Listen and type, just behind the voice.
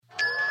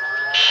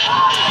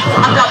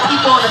I've got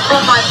people on the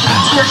front lines getting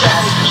tear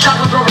gas, shot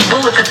with rubber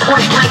bullets at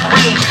point blank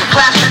range,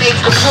 flash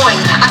grenades deploying.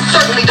 I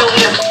certainly don't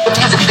need a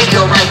music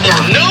video right now.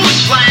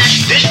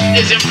 Newsflash, this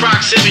is in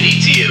proximity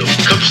to you.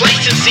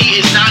 Complacency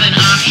is not an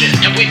option,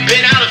 and we've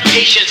been out of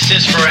patience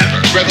since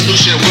forever.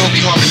 Revolution will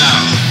be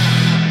harmonized.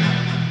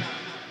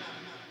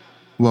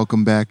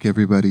 Welcome back,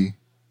 everybody,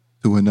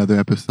 to another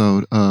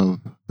episode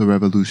of The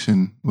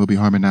Revolution Will Be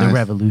Harmonized. The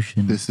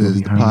Revolution. This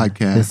is the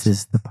podcast. This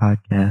is the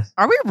podcast.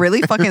 Are we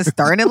really fucking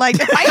starting it like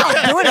this? How y'all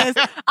doing this?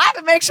 I had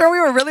to make sure we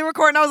were really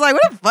recording. I was like,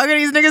 what the fuck are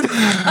these niggas?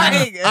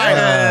 Like,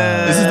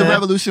 This is The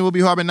Revolution Will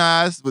Be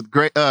Harmonized with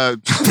great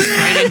Jaiden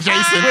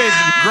Jason.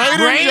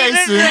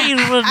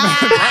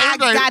 I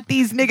got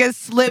these niggas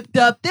slipped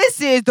up.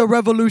 This is The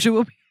Revolution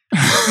Will Be.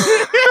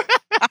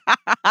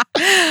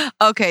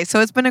 Okay,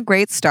 so it's been a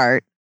great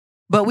start,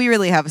 but we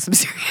really have some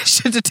serious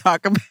shit to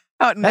talk about.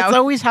 That's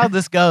always how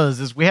this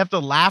goes, is we have to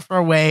laugh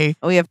our way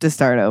We have to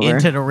start over.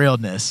 into the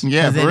realness.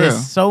 Yeah, 'Cause for it real.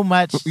 is so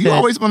much. You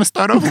always want to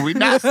start over. We're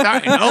not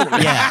starting over.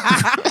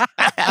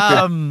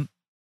 Yeah.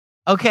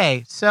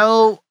 Okay,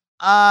 so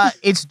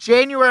it's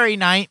January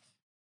 9th,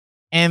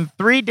 and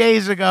 3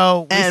 days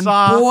ago we and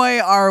saw...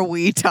 boy, are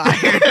we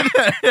tired.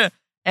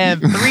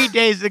 And 3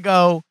 days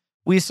ago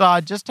we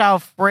saw just how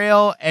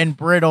frail and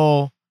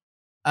brittle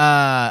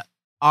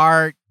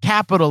our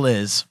capital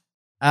is,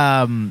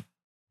 and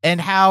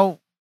how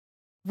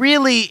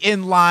really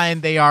in line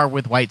they are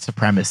with white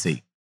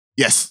supremacy.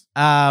 Yes.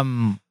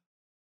 For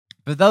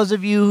those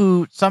of you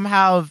who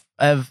somehow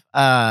have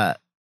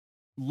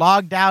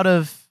logged out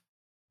of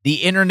the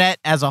internet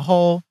as a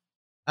whole,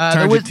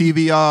 Turn your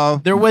TV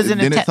off. there was an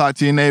didn't talk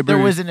to your neighbor.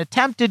 there was an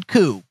attempted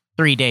coup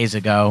 3 days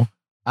ago,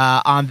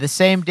 on the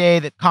same day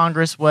that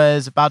Congress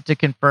was about to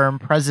confirm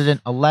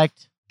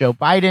President-elect Joe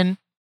Biden.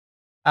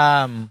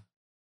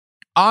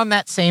 On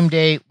that same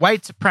day,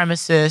 white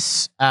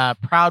supremacists,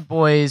 Proud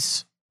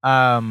Boys,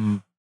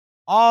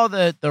 all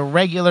the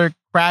regular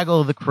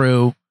craggle of the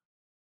crew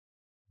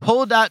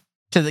pulled up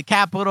to the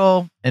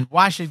Capitol in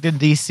Washington,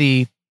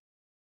 D.C.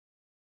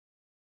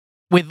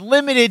 with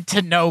limited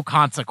to no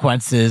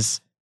consequences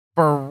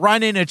for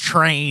running a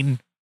train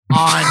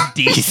on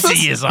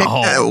D.C. as a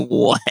whole.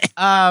 What?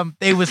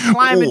 They was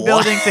climbing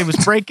buildings. They was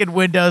breaking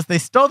windows. They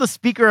stole the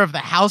Speaker of the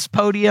House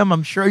podium.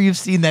 I'm sure you've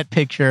seen that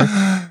picture.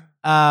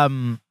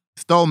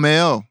 Stole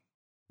mail.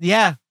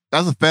 Yeah.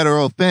 That's a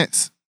federal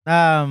offense.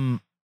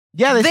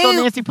 Yeah, they stole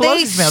Nancy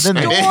Pelosi's mail,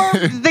 didn't they?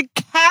 Stormed the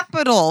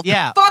Capitol.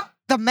 Yeah. Fuck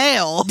the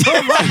mail.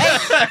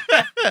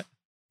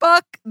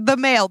 Fuck the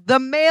mail. The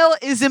mail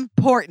is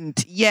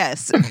important,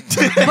 yes.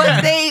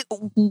 But they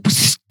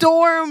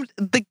stormed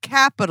the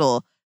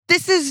Capitol.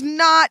 This is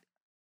not...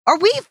 Are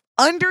we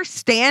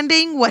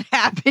understanding what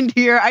happened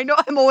here? I know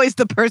I'm always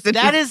the person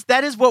That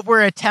is what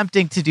we're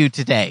attempting to do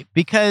today,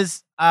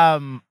 because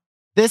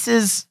this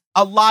is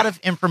a lot of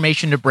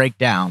information to break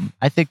down.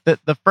 I think that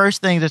the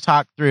first thing to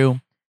talk through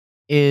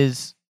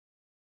is,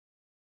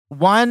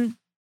 one,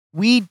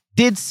 we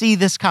did see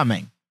this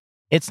coming.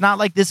 It's not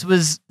like this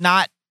was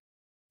not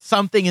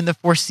something in the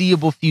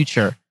foreseeable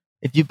future.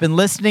 If you've been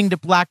listening to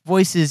Black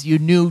Voices, you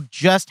knew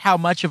just how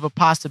much of a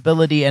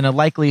possibility and a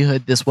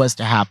likelihood this was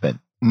to happen.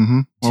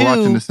 Mm-hmm. We're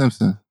watching The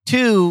Simpsons.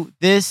 Two,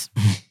 this...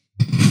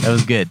 That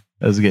was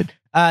good.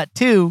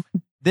 Two,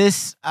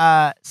 this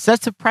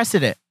sets a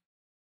precedent.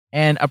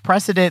 And a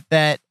precedent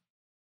that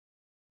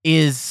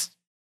is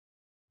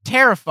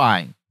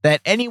terrifying,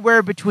 that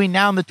anywhere between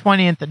now and the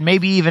 20th and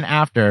maybe even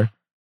after,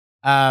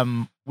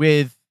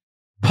 with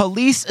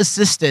police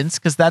assistance,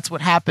 because that's what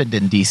happened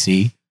in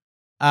DC,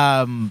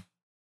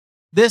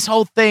 this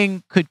whole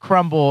thing could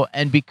crumble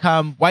and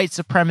become white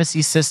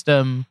supremacy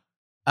system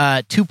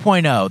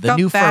 2.0, the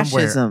new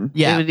fascism. firmware.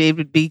 Yeah. It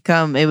would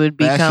become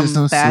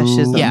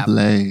fascism. Yeah.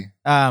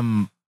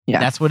 Souffle. Yeah.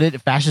 That's what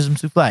fascism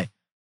souffle.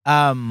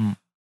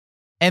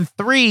 And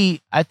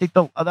three, I think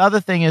the other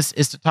thing is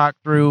to talk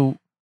through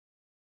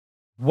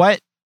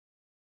what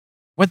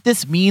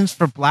this means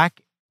for Black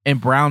and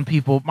brown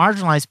people,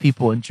 marginalized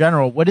people in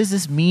general. What does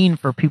this mean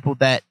for people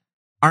that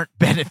aren't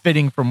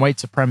benefiting from white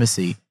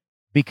supremacy?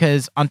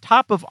 Because on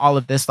top of all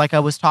of this, like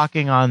I was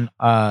talking on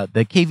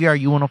the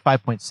KVRU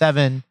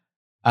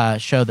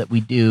 105.7 show that we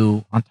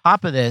do, on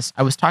top of this,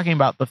 I was talking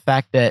about the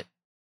fact that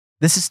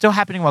this is still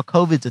happening while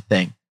COVID's a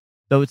thing.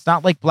 So it's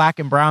not like Black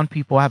and brown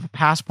people have a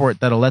passport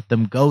that'll let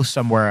them go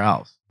somewhere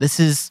else. This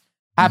is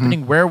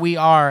happening where we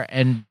are,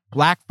 and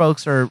Black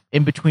folks are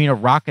in between a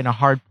rock and a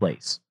hard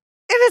place.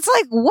 And it's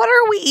like, what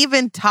are we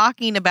even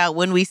talking about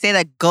when we say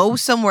that go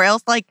somewhere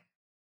else? Like,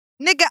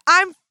 nigga,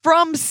 I'm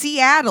from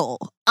Seattle.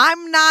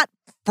 I'm not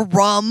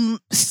from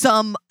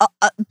some,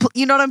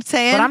 you know what I'm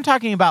saying? But I'm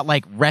talking about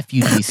like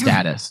refugee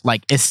status,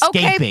 like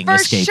escaping.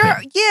 Okay, for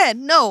sure. Yeah,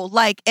 no,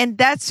 like, and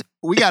that's...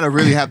 We got to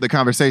really have the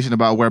conversation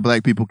about where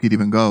Black people could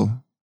even go.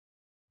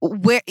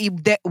 Where is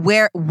it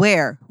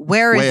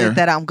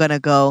that I'm gonna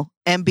go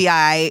and be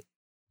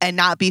and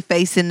not be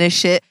facing this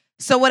shit?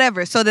 So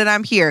whatever. So that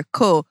I'm here,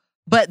 cool.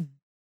 But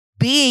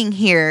being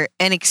here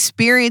and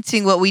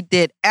experiencing what we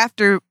did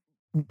after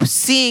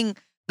seeing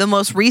the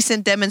most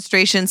recent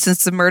demonstration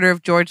since the murder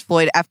of George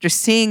Floyd, after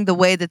seeing the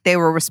way that they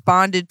were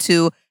responded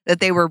to, that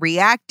they were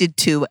reacted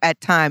to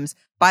at times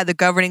by the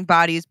governing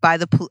bodies, by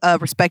the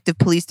respective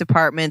police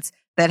departments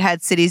that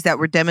had cities that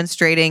were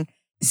demonstrating,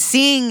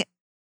 seeing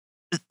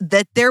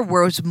that there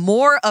was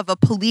more of a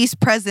police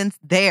presence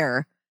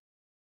there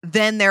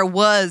than there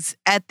was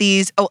at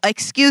these,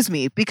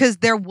 because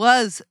there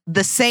was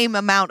the same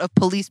amount of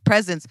police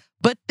presence,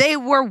 but they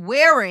were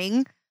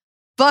wearing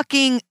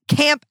fucking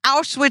Camp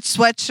Auschwitz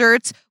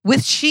sweatshirts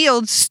with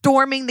shields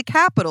storming the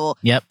Capitol.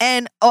 Yep.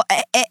 And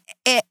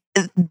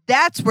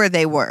that's where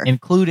they were.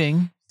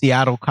 Including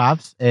Seattle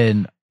cops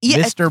and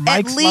Mr.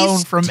 Mike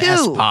Sloan from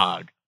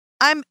SPOG.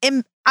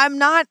 I'm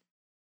not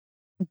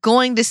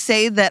going to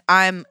say that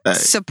I'm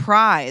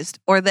surprised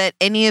or that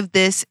any of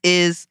this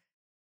is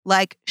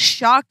like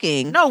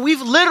shocking. No,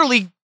 we've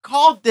literally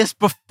called this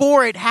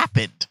before it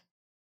happened.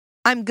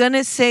 I'm going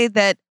to say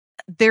that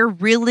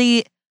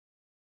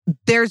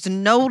there's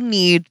no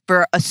need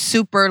for a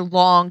super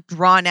long,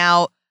 drawn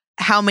out,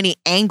 how many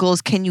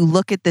angles can you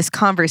look at this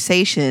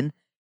conversation?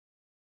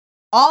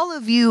 All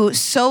of you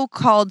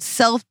so-called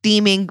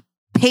self-deeming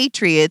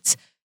patriots,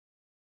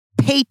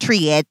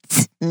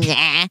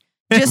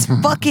 just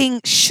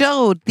fucking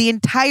showed the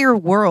entire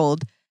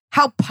world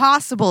how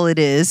possible it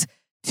is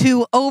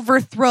to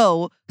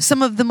overthrow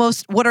some of the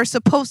most, what are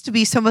supposed to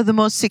be some of the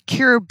most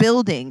secure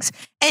buildings.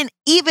 And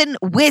even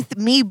with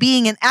me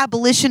being an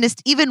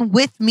abolitionist, even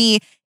with me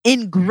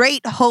in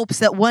great hopes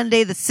that one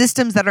day the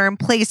systems that are in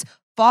place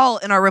fall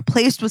and are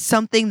replaced with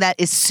something that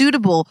is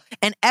suitable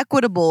and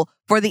equitable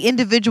for the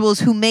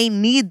individuals who may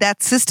need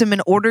that system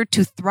in order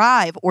to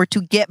thrive or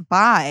to get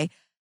by,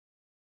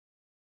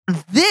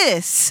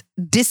 this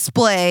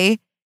display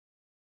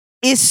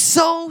is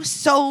so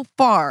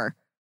far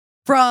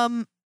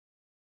from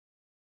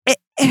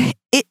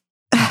it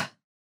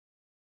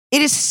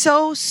is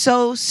so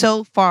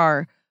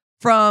far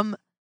from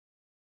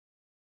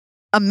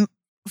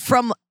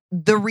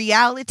the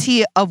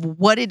reality of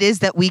what it is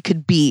that we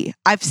could be.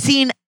 I've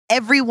seen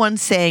everyone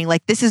saying,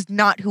 like, this is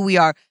not who we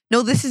are.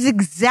 No, this is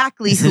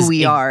exactly who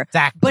we are.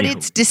 But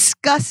it's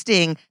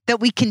disgusting that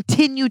we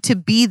continue to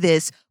be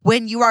this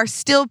when you are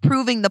still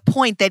proving the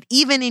point that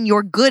even in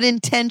your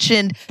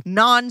good-intentioned,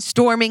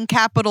 non-storming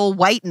Capitol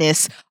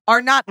whiteness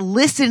are not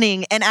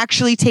listening and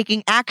actually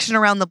taking action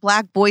around the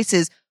Black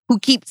voices who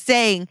keep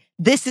saying,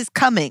 this is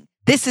coming,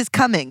 this is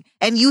coming.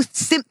 And you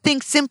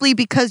think simply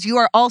because you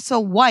are also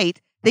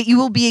white that you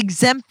will be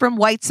exempt from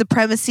white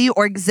supremacy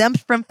or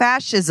exempt from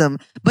fascism.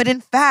 But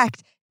in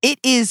fact,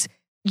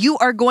 you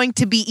are going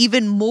to be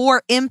even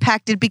more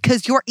impacted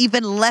because you're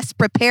even less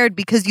prepared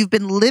because you've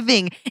been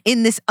living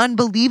in this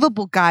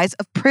unbelievable guise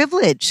of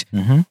privilege.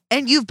 Mm-hmm.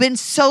 And you've been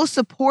so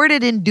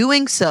supported in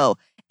doing so.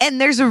 And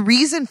there's a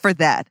reason for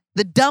that.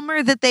 The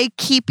dumber that they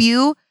keep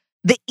you,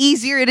 the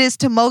easier it is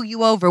to mow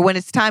you over when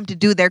it's time to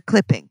do their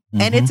clipping.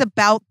 Mm-hmm. And it's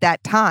about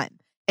that time.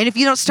 And if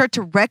you don't start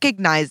to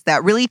recognize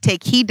that, really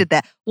take heed to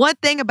that. One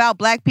thing about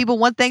Black people,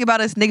 one thing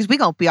about us niggas, we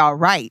gonna be all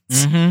right.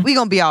 Mm-hmm. We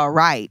gonna be all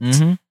right.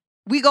 Mm-hmm.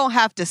 We gonna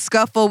have to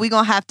scuffle. We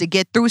gonna have to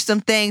get through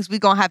some things. We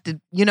gonna have to,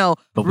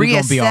 but we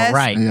gonna be all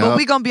right. Yep. But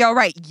we gonna be all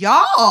right.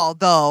 Y'all,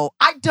 though,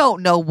 I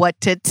don't know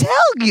what to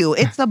tell you.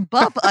 It's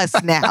above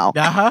us now.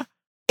 Uh-huh.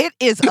 It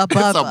is above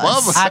above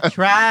us. us. I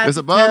tried It's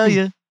to above tell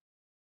you. you.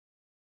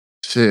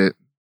 Shit.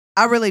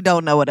 I really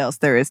don't know what else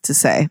there is to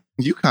say.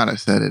 You kind of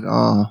said it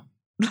all.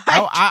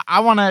 I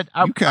want to.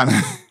 You kind of.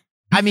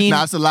 I mean,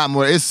 Nah, it's a lot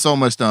more. It's so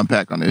much to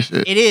unpack on this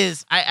shit. it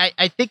is.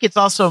 I think it's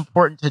also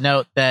important to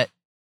note that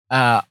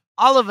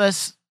all of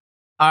us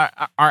are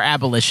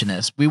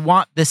abolitionists. We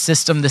want this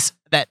system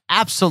that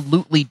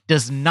absolutely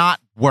does not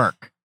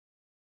work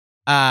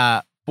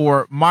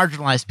for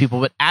marginalized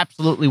people, but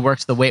absolutely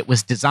works the way it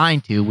was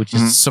designed to, which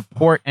is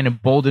support and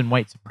embolden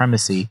white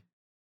supremacy.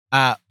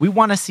 We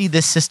want to see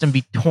this system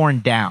be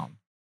torn down,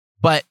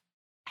 but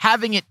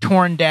having it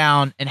torn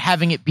down and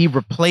having it be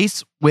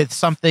replaced with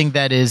something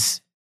that is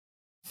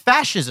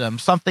fascism,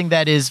 something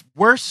that is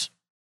worse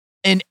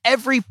in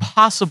every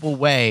possible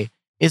way,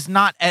 is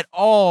not at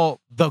all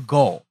the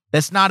goal.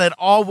 That's not at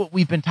all what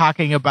we've been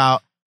talking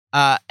about.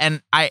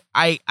 And I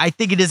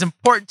think it is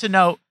important to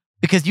note,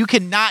 because you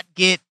cannot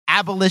get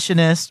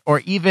abolitionist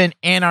or even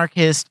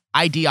anarchist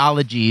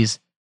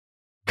ideologies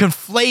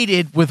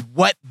conflated with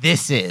what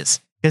this is,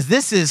 because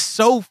this is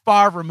so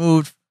far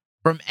removed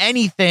from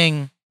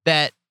anything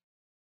that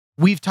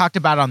we've talked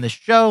about on this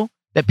show,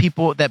 that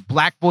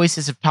Black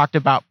voices have talked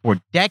about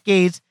for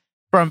decades,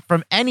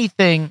 from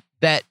anything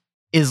that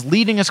is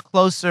leading us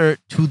closer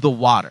to the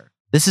water.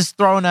 This has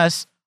thrown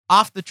us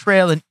off the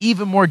trail and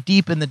even more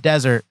deep in the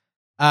desert.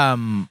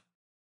 And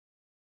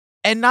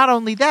not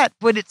only that,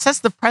 but it sets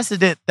the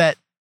precedent that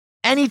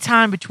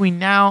anytime between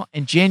now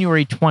and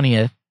January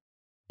 20th,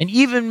 and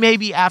even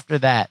maybe after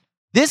that,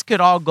 this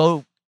could all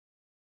go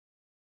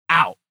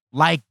out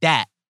like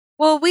that.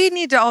 Well, we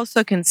need to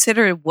also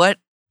consider what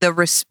the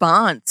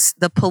response,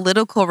 the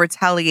political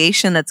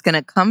retaliation that's going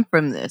to come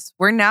from this.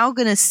 We're now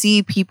going to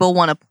see people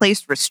want to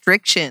place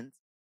restrictions,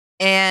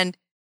 and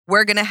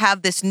we're going to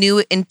have this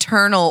new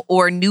internal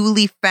or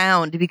newly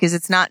found, because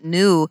it's not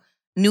new,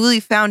 newly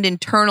found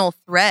internal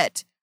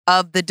threat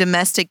of the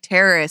domestic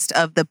terrorist,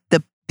 of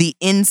the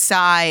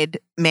inside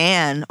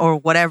man, or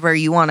whatever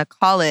you want to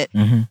call it.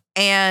 Mhm.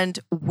 And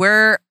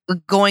we're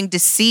going to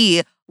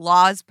see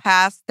laws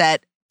passed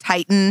that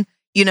tighten,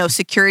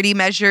 security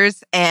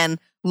measures and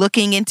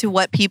looking into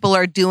what people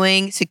are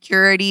doing,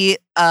 security,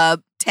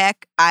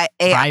 tech,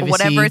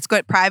 whatever it's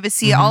got,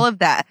 privacy, Mhm. all of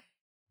that.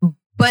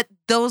 But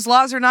those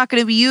laws are not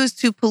going to be used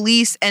to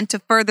police and to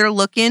further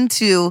look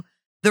into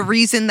the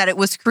reason that it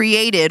was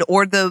created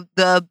or the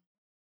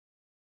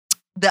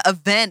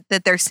event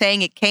that they're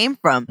saying it came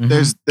from.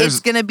 Mhm. It's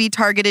going to be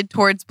targeted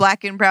towards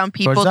Black and brown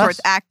people, Towards towards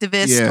us.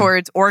 activists, Yeah.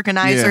 towards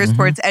organizers, Yeah. Mhm.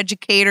 towards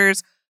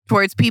educators,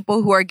 towards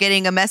people who are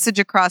getting a message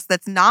across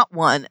that's not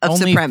one of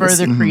Only supremacy.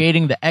 further Mhm.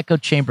 creating the echo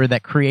chamber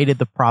that created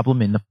the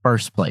problem in the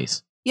first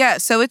place. Yeah,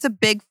 so it's a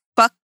big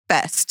fuck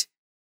fest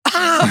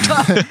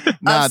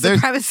Nah, of there's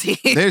supremacy.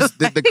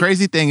 the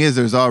crazy thing is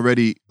there's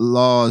already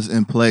laws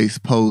in place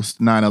post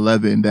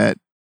 9/11 that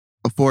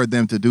afford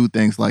them to do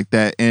things like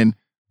that. And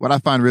what I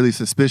find really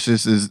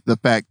suspicious is the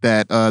fact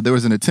that there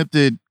was an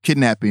attempted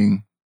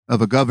kidnapping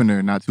of a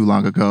governor not too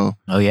long ago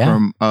Oh yeah.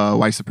 from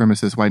white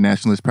supremacists, white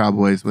nationalists, Proud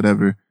Boys,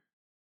 whatever.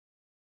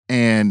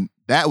 And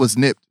that was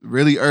nipped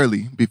really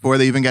early before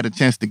they even got a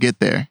chance to get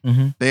there.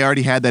 Mhm. They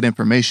already had that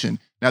information.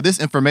 Now, this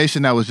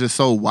information that was just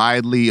so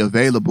widely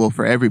available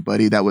for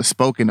everybody, that was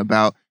spoken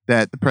about,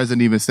 that the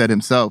president even said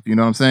himself, you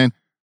know what I'm saying?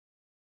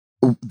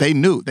 They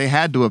knew. They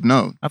had to have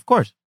known. Of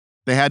course.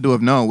 They had to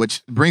have known,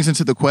 which brings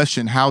into the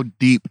question, how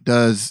deep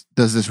does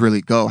this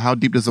really go? How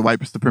deep does the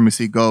white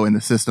supremacy go in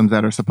the systems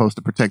that are supposed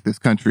to protect this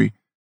country?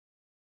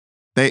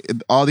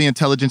 All the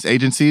intelligence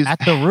agencies, At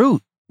the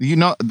root.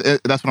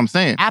 that's what I'm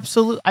saying.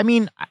 Absolutely. I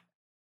mean,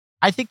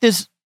 I think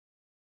this.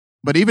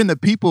 But even the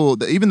people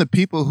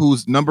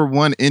whose number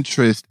one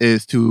interest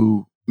is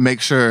to make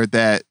sure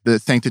that the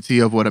sanctity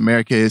of what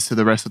America is to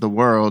the rest of the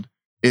world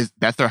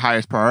that's their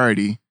highest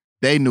priority.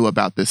 They knew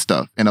about this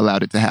stuff and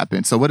allowed it to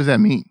happen. So what does that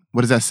mean?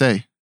 What does that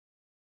say?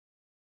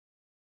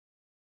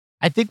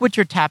 I think what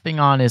you're tapping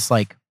on is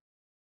like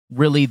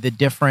really the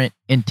different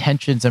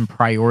intentions and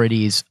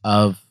priorities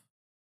of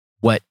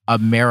what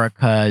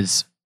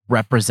America's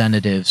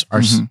representatives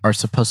are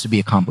supposed to be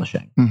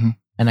accomplishing. Mhm.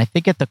 And I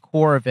think at the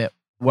core of it,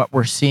 what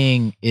we're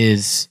seeing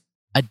is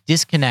a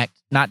disconnect,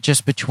 not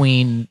just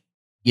between,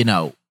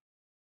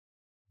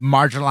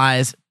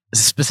 marginalized,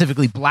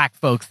 specifically Black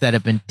folks that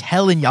have been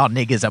telling y'all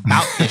niggas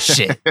about this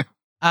shit.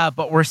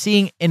 But we're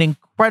seeing an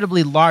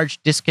incredibly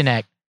large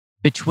disconnect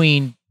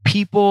between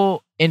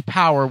people in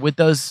power with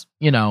those,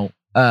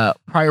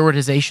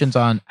 prioritizations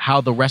on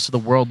how the rest of the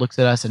world looks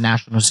at us and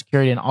national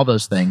security and all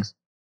those things,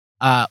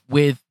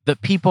 with the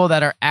people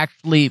that are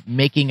actually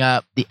making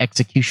up the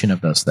execution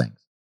of those things.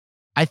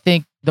 I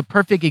think the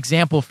perfect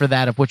example for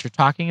that of what you're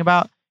talking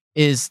about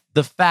is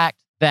the fact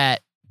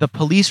that the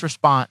police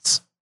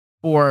response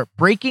for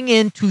breaking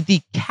into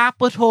the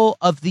capital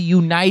of the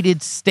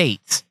United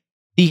States,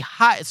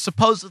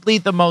 supposedly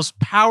the most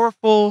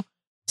powerful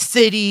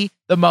city,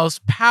 the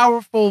most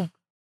powerful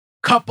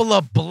couple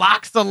of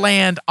blocks of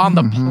land on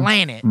the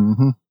planet,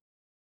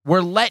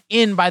 were let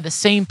in by the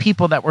same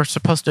people that were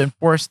supposed to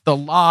enforce the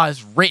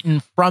laws written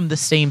from the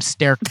same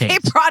staircase.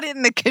 They brought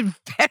in the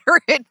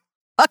Confederate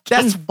fucking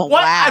That's flag.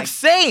 what I'm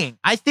saying.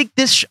 I think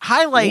this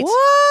highlights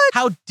What?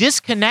 how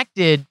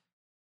disconnected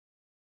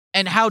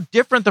and how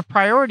different the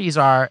priorities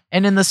are.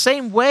 And in the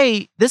same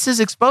way, this is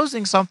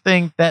exposing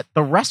something that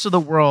the rest of the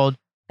world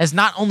has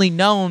not only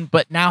known,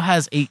 but now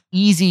has a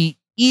easy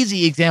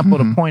example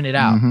to point it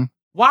out.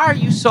 Why are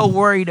you so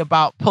worried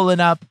about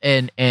pulling up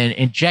and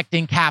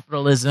injecting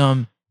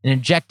capitalism and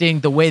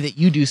injecting the way that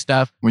you do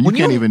stuff When you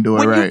can't even do it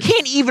when right. you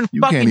can't even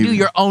fucking do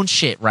your own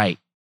shit right?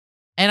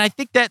 And I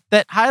think that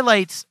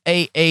highlights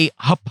a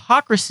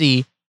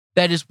hypocrisy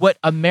that is what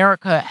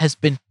America has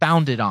been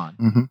founded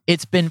on.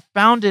 It's been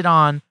founded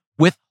on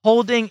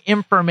withholding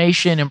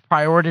information and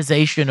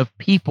prioritization of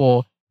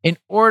people in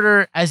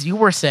order, as you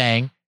were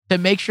saying, to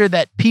make sure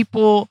that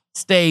people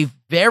stay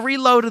very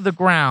low to the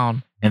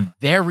ground and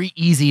very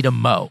easy to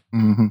mow.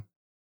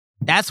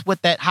 That's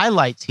what that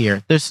highlights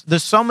here. There's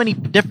so many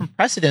different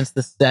precedents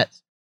this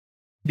sets,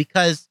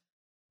 because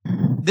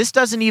this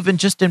doesn't even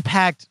just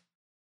impact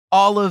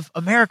all of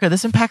America.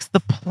 This impacts the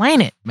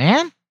planet,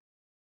 man.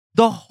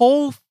 The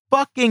whole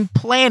fucking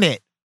planet.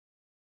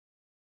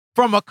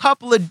 From a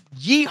couple of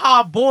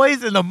yeehaw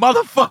boys in the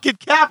motherfucking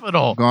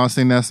Capitol. Go on,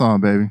 sing that song,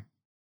 baby.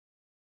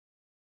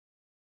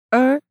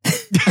 Earth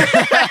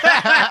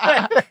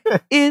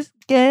is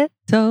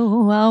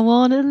ghetto. I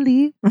wanna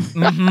leave.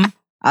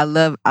 I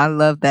love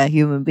that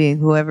human being,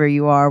 whoever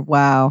you are.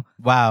 Wow.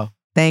 Wow.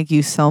 Thank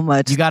you so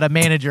much. You got a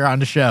manager on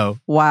the show.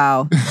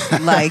 Wow.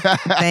 Like,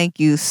 thank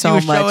you so You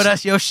was much. showing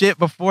us your shit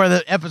before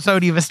the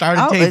episode even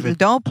started taping.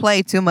 Don't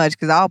play too much,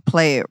 because I'll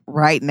play it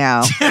right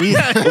now. We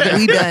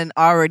done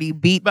already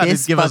beat About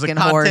this to give us a fucking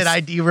content horse.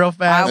 ID real I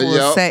fast.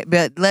 will say,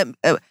 but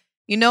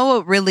you know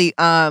what really,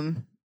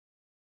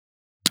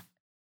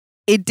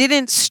 it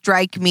didn't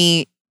strike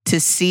me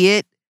to see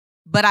it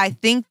But I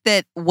think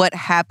that what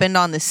happened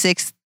on the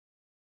 6th,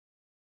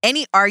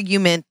 any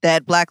argument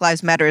that Black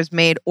Lives Matter has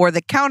made, or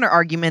the counter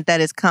argument that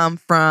has come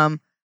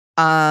from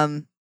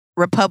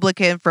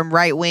Republican, from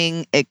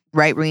right-wing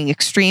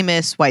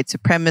extremists, white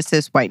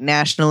supremacists, white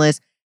nationalists,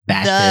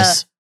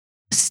 Baptists.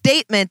 the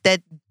statement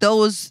that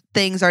those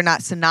things are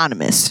not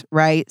synonymous,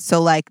 right?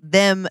 So like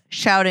them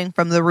shouting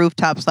from the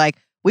rooftops, like,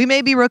 we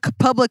may be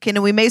Republican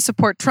and we may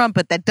support Trump,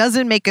 but that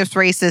doesn't make us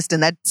racist,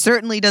 and that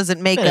certainly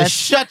doesn't make us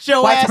shut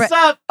your white ass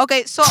up.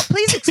 Okay, so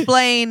please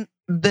explain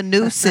the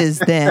nooses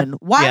then.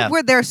 Why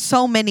were there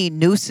so many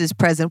nooses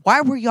present?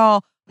 Why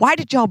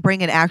did y'all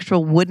bring an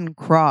actual wooden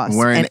cross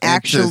and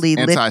actually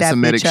lift that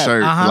anti-Semitic bitch up?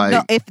 shirt? Like,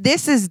 No, if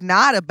this is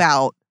not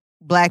about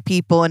Black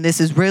people and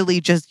this is really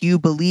just you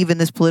believe in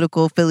this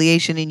political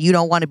affiliation and you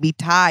don't want to be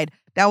tied,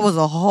 that was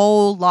a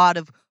whole lot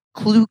of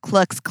Ku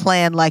Klux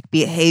Klan-like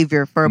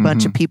behavior for a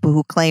bunch of people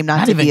who claim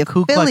not to be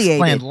Ku Klux affiliated.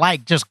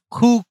 Klan-like, just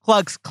Ku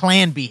Klux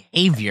Klan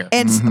behavior.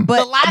 And but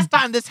the last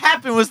time this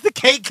happened was the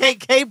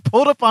KKK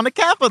pulled up on the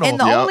Capitol. And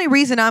the only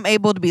reason I'm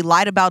able to be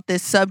light about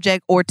this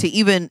subject, or to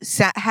even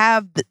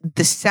have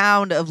the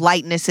sound of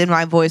lightness in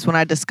my voice when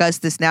I discuss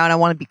this now, and I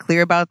want to be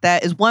clear about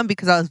that, is one,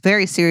 because I was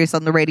very serious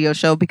on the radio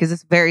show because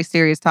it's a very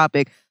serious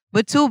topic,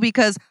 but two,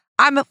 because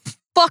I'm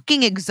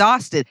fucking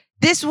exhausted.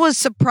 This was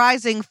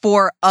surprising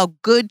for a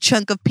good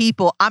chunk of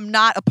people. I'm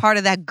not a part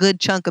of that good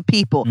chunk of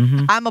people.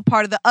 I'm a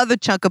part of the other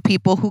chunk of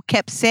people who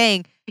kept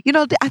saying, you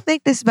know, I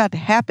think this is about to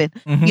happen.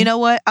 You know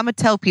what? I'm going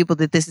to tell people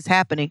that this is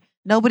happening.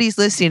 Nobody's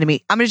listening to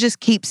me. I'm going to just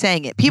keep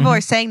saying it. People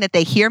are saying that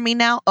they hear me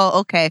now. Oh,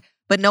 okay.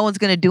 But no one's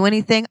going to do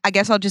anything. I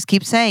guess I'll just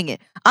keep saying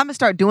it. I'm going to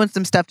start doing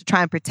some stuff to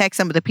try and protect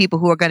some of the people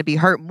who are going to be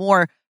hurt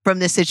more from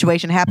this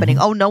situation happening.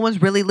 Oh, no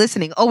one's really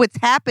listening. Oh, it's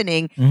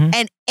happening.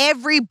 And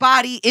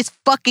everybody is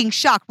fucking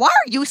shocked. Why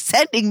are you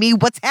sending me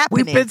what's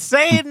happening? We've been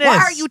saying this. Why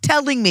are you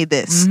telling me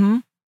this?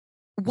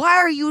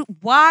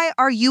 Why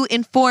are you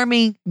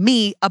informing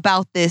me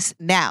about this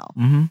now?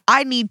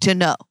 I need to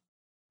know.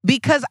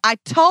 Because I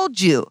told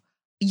you,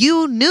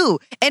 you knew.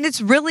 And it's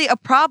really a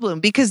problem,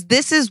 because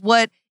this is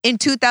what in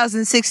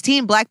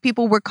 2016, Black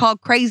people were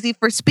called crazy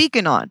for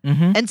speaking on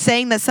and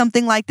saying that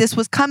something like this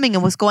was coming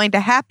and was going to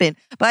happen.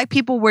 Black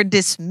people were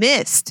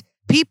dismissed.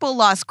 People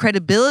lost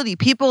credibility.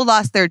 People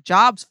lost their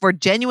jobs for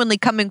genuinely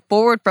coming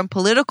forward from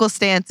political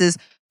stances,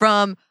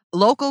 from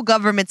local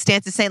government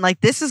stances, saying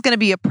like, this is going to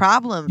be a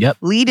problem.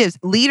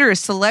 Leaders,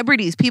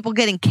 celebrities, people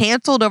getting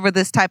canceled over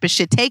this type of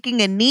shit.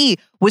 Taking a knee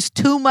was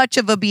too much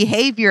of a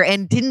behavior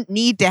and didn't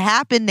need to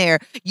happen there.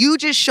 You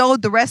just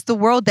showed the rest of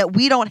the world that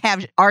we don't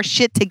have our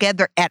shit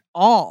together at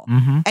all.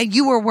 And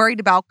you were worried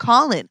about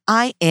Colin.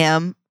 I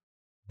am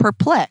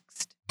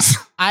perplexed.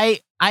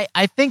 I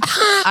think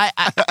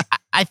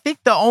I think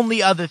the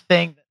only other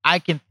thing that I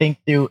can think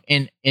through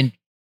in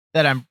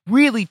that I'm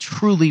really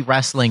truly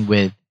wrestling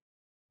with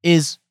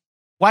is,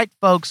 white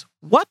folks,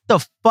 what the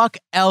fuck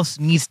else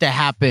needs to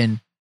happen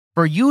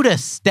for you to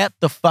step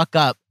the fuck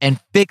up and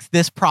fix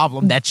this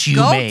problem that you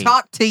made? Go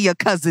talk to your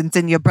cousins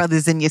and your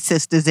brothers and your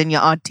sisters and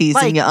your aunties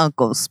and your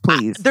uncles,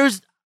 please.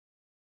 There's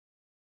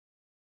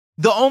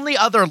the only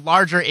other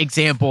larger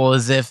example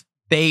is if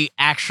they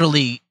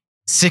actually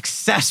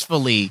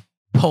successfully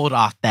pulled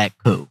off that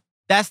coup.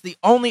 That's the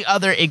only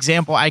other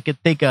example I could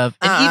think of.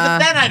 And even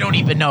then, I don't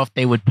even know if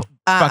they would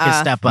fucking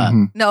step up.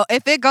 No,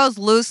 if it goes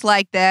loose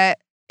like that,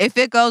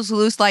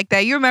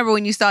 you remember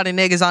when you saw the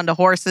niggas on the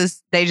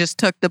horses? They just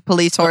took the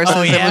police horses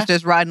and was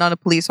just riding on the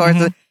police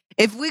horses.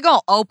 If we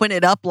gonna open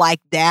it up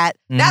like that,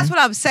 that's what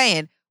I'm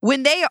saying.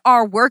 When they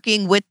are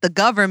working with the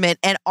government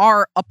and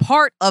are a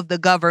part of the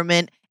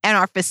government and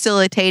are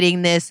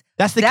facilitating this,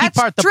 that's the key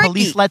part. The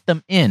police let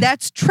them in.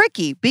 That's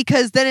tricky,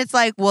 because then it's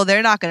like, well,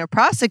 they're not going to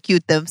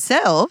prosecute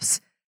themselves.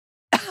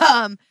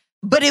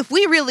 But if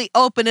we really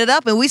open it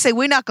up and we say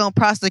we're not going to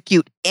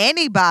prosecute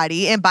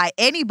anybody, and by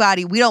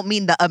anybody, we don't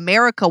mean the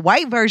America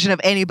white version of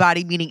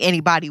anybody, meaning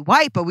anybody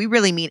white, but we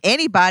really mean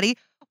anybody.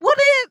 What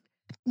if,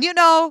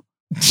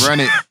 run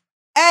it.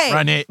 Hey,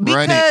 Run it.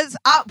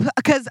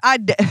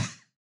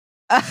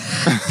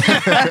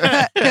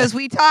 Because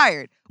we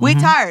tired. We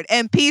tired.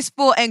 And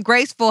peaceful and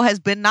graceful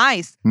has been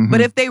nice. But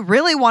if they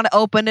really want to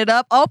open it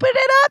up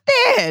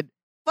then.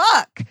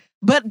 Fuck.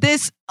 But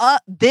this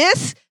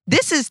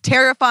is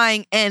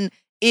terrifying and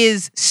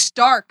is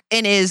stark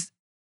and is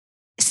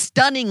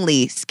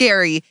stunningly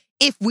scary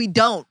if we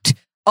don't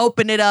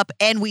open it up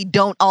and we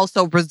don't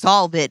also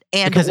resolve it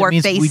and or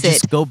face we it.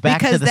 Just go back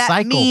because to the that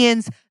cycle.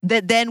 means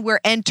that then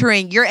you're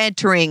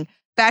entering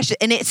fashion,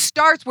 and it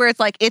starts where it's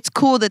like, it's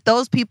cool that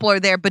those people are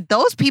there, but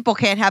those people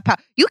can't have power.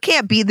 You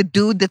can't be the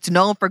dude that's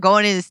known for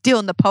going in and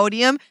stealing the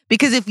podium,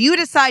 because if you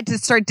decide to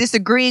start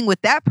disagreeing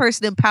with that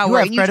person in power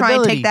and you try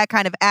and take that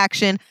kind of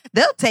action,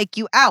 they'll take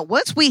you out.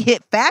 Once we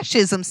hit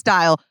fascism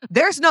style,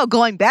 there's no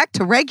going back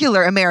to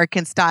regular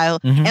American style,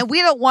 and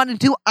we don't want to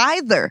do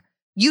either.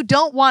 You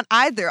don't want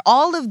either.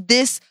 All of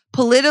this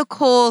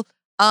political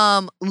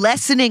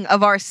lessening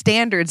of our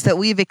standards that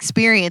we've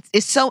experienced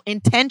is so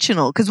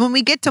intentional, because when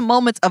we get to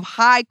moments of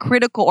high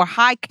critical or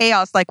high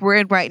chaos like we're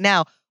in right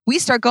now, we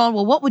start going,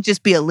 well, what would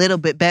just be a little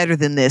bit better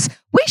than this?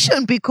 We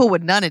shouldn't be cool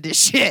with none of this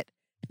shit.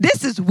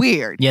 This is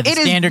weird. Yeah, the it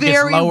is standard gets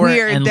very lower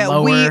weird and that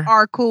lower. we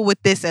are cool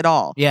with this at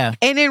all. Yeah.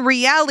 And in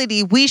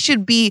reality, we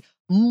should be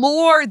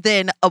more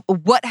than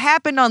what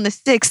happened on the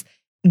 6th.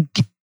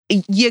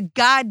 You're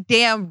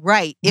goddamn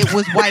right. It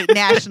was white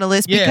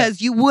nationalists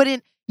because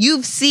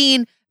you've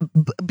seen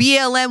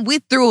BLM. We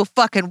threw a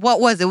fucking,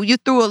 what was it? You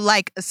threw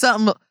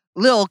some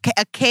little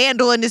a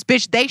candle in this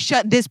bitch. They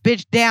shut this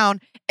bitch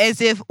down as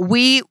if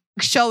we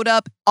showed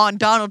up on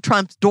Donald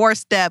Trump's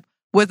doorstep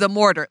with a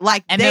mortar.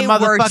 And they then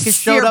were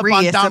motherfuckers showed up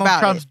on Donald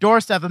Trump's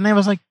doorstep and they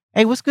was like,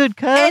 hey, what's good,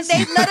 cuz? And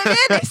they let him in.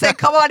 They said,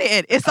 come on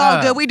in. It's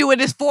all good. We doing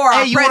this for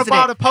our you president.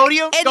 want to borrow the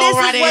podium? And Go this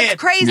right is what's ahead.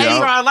 crazy. Hey,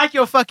 bro, I like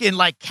your fucking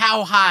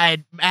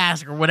cowhide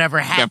mask or whatever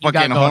hat That you got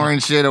fucking going horn on.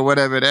 shit or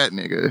whatever that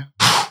nigga.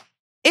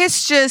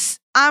 It's just,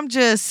 I'm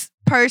just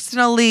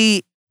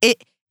personally,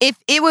 if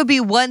it would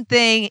be one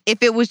thing,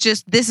 if it was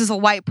just, this is a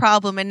white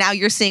problem and now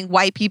you're seeing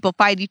white people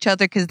fight each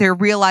other because they're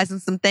realizing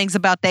some things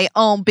about their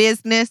own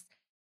business,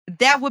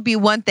 that would be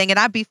one thing. And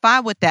I'd be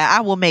fine with that.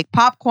 I will make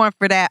popcorn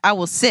for that. I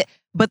will sit.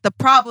 But the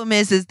problem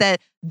is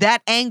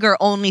that anger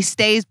only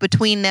stays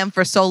between them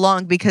for so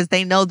long because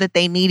they know that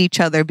they need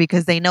each other,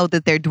 because they know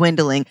that they're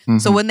dwindling. Mm-hmm.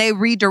 So when they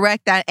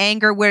redirect that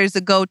anger, where does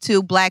it go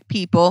to? Black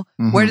people.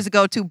 Mm-hmm. Where does it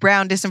go to?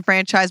 Brown,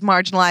 disenfranchised,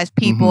 marginalized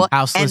people.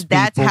 Houseless and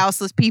that's people.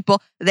 houseless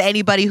people.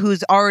 Anybody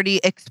who's already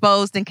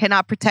exposed and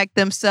cannot protect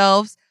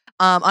themselves,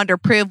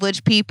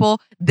 underprivileged people.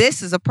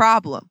 This is a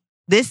problem.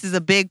 This is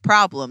a big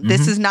problem.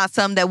 This is not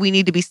something that we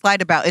need to be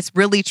slight about. It's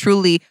really,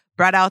 truly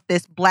brought out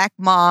this black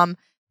mom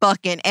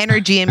fucking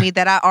energy in me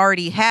that I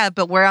already have,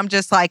 but where I'm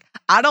just like,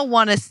 I don't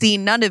want to see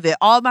none of it.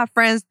 All my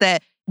friends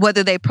that,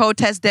 whether they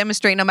protest,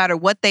 demonstrate, no matter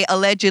what they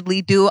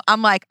allegedly do,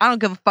 I'm like, I don't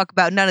give a fuck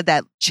about none of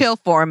that. Chill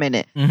for a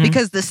minute.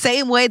 Because the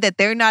same way that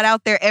they're not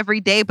out there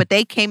every day, but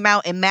they came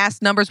out in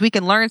mass numbers, we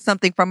can learn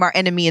something from our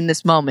enemy in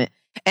this moment.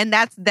 And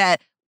that's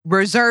that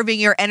reserving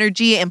your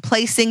energy and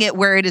placing it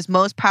where it is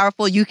most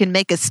powerful, you can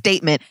make a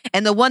statement.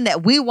 And the one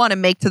that we want to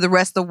make to the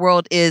rest of the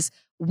world is,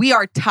 we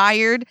are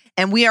tired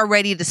and we are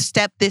ready to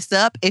step this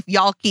up. If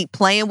y'all keep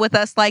playing with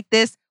us like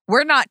this,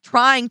 we're not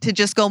trying to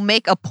just go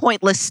make a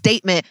pointless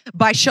statement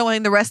by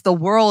showing the rest of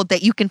the world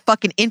that you can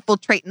fucking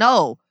infiltrate.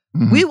 No,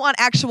 we want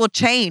actual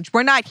change.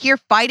 We're not here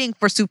fighting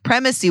for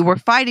supremacy. We're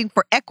fighting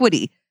for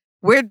equity.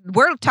 We're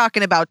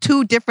talking about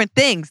two different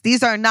things.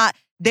 These are not,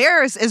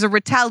 theirs is a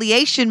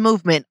retaliation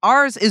movement.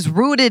 Ours is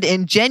rooted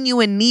in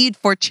genuine need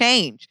for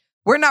change.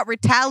 We're not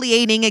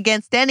retaliating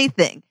against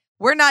anything.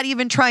 We're not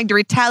even trying to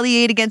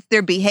retaliate against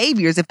their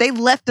behaviors. If they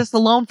left us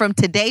alone from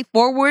today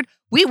forward,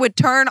 we would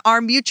turn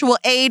our mutual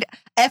aid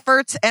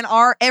efforts and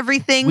our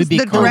everything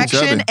the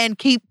direction and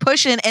keep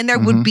pushing, and there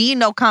would be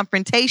no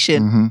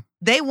confrontation.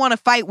 They want to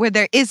fight where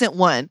there isn't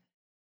one.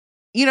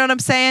 You know what I'm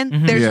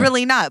saying? There's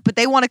really not. But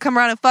they want to come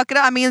around and fuck it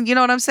up. I mean, you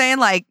know what I'm saying?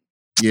 Like,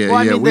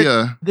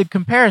 the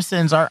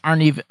comparisons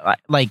aren't even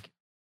like,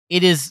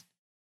 it is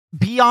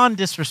beyond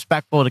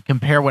disrespectful to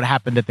compare what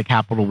happened at the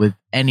Capitol with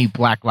any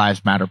Black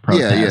Lives Matter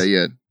protest.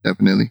 Yeah,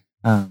 definitely.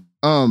 I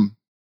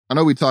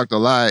know we talked a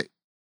lot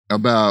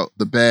about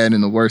the bad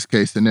and the worst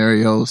case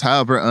scenarios.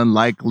 However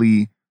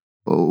unlikely,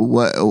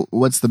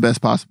 what's the best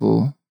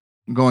possible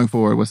going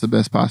forward? What's the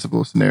best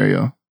possible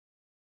scenario?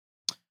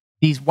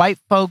 These white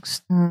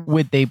folks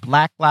with their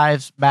Black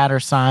Lives Matter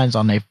signs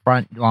on their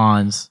front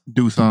lawns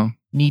do something.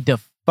 Need to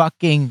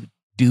fucking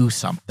do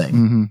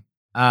something.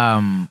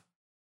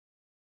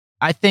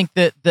 I think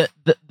that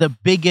the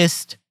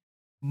biggest,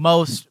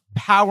 most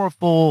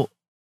powerful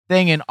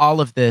thing in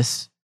all of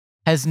this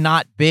has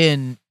not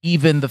been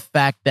even the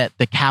fact that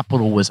the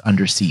Capitol was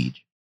under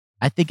siege.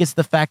 I think it's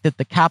the fact that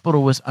the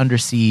Capitol was under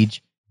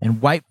siege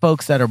and white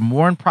folks that are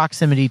more in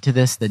proximity to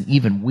this than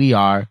even we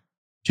are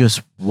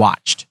just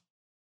watched.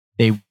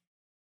 They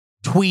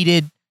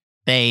tweeted,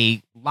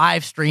 they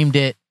live streamed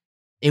it.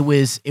 It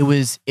was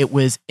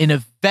an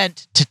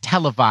event to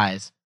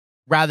televise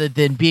rather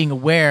than being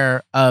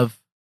aware of,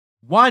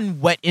 one,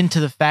 went into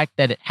the fact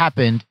that it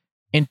happened,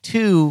 and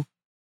two,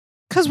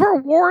 because we're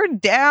worn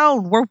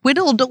down, we're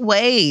whittled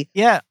away.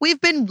 Yeah,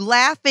 we've been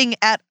laughing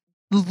at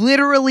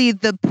literally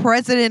the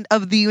president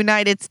of the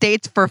United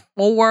States for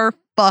 4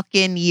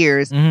 fucking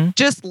years,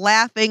 just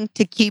laughing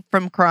to keep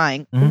from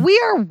crying. We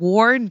are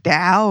worn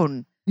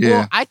down.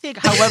 Well, I think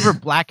however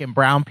Black and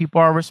brown people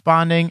are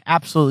responding,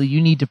 absolutely, you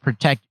need to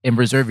protect and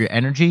reserve your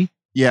energy.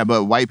 Yeah,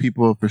 but white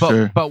people for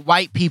sure. But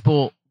white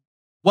people,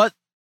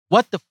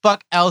 what the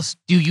fuck else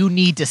do you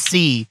need to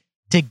see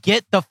to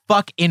get the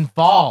fuck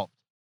involved?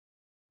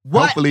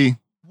 What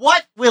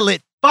will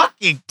it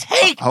fucking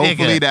take,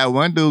 hopefully nigga? that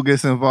one dude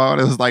gets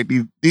involved. It was like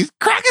these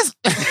crackers.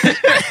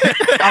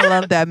 I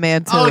love that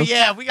man too. Oh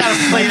yeah, we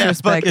gotta play that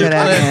respect fucking to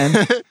that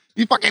man.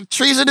 You fucking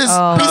treasonous piece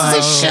my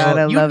of shit. God,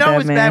 I You love know that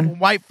it's man. bad when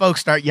white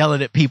folks start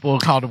yelling at people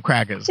and call them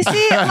crackers. You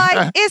see,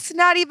 like, it's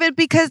not even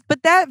because,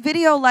 but that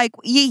video, like,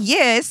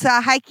 it's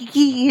high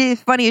key,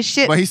 funny as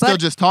shit. But he's still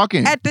just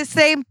talking. At the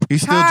same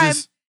He's still time,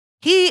 just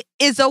He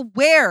is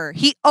aware.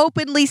 He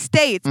openly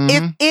states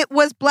if it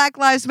was Black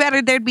Lives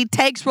Matter, there'd be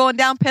tanks rolling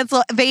down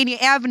Pennsylvania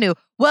Avenue.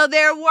 Well,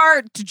 there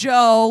weren't,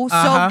 Joe.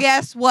 So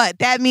guess what?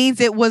 That means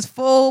it was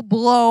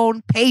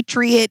full-blown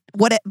patriot,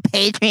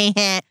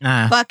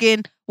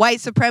 fucking white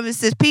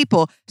supremacist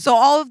people. So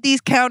all of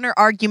these counter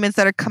arguments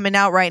that are coming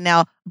out right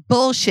now,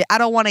 bullshit. I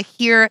don't want to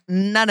hear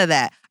none of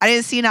that. I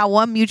didn't see not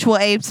one mutual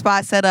aid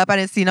spot set up. I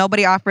didn't see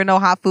nobody offering no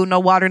hot food, no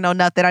water, no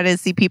nothing. I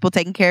didn't see people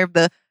taking care of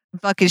the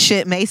fucking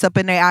shit, mace up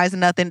in their eyes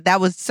and nothing. That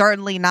was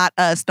certainly not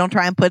us. Don't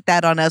try and put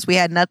that on us. We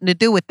had nothing to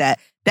do with that.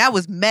 That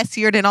was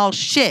messier than all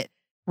shit.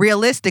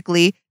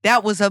 Realistically,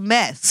 that was a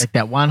mess. Like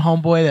that one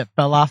homeboy that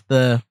fell off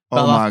the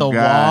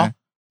wall.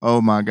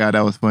 Oh my God,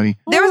 that was funny.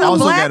 There was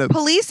a black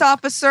police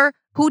officer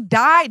who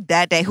died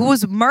that day, who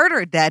was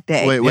murdered that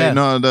day. Wait,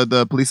 no,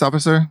 the police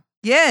officer?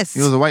 Yes. He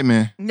was a white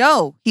man.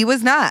 No, he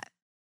was not.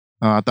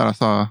 I thought I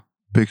saw a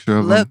picture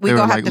of him. Look, we're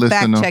going to have to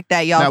fact check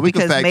that, y'all,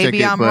 because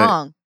maybe I'm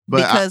wrong.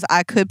 Because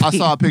I could be. I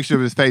saw a picture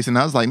of his face and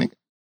I was like, nigga,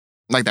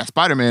 like that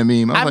Spider-Man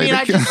meme.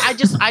 I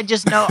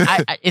just know.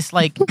 It's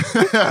like,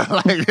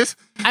 like this.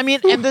 I mean,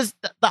 and there's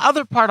the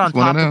other part on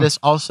top of this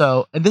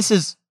also, and this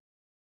is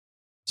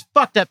it's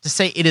fucked up to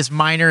say it is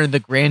minor in the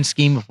grand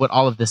scheme of what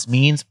all of this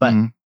means, but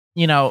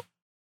you know,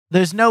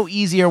 there's no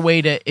easier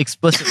way to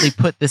explicitly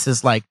put this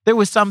as like there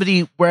was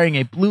somebody wearing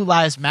a Blue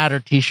Lives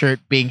Matter t-shirt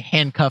being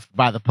handcuffed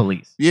by the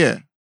police. Yeah.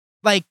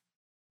 Like,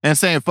 and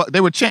saying fuck,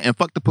 they were chanting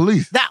fuck the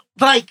police. That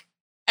like,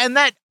 and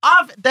that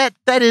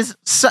is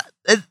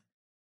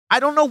I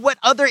don't know what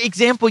other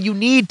example you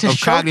need to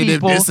show cognitive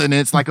people.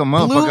 Dissonance, like a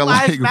motherfucker. Blue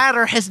Lives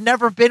Matter has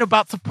never been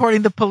about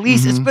supporting the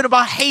police. It's been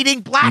about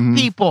hating black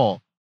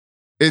people.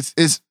 It's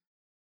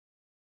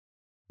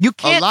you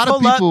can't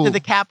pull up to the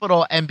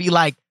Capitol and be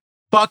like,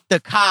 fuck the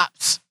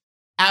cops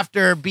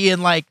after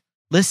being like,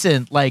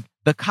 listen, like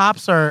the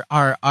cops are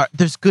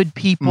there's good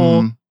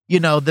people,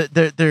 you know,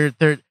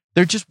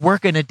 they're just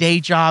working a day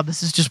job.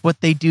 This is just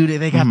what they do.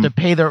 They have to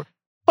pay their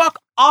fuck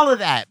all of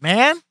that,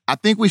 man. I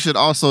think we should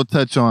also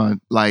touch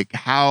on like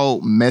how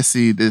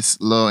messy this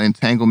little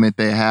entanglement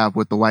they have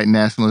with the white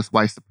nationalists,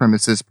 white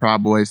supremacists,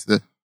 Proud Boys,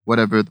 the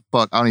whatever the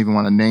fuck. I don't even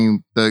want to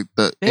name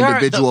the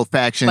individual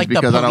factions like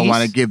because I don't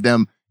want to give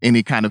them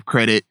any kind of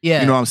credit.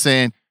 Yeah. You know what I'm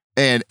saying?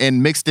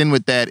 And mixed in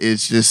with that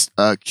is just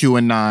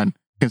QAnon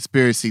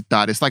conspiracy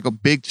thought. It's like a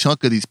big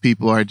chunk of these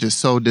people are just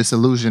so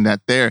disillusioned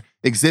that they're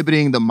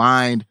exhibiting the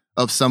mind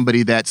of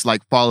somebody that's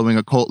like following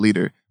a cult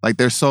leader. Like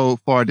they're so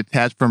far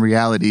detached from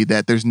reality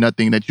that there's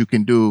nothing that you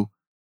can do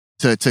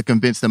to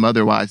convince them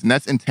otherwise. And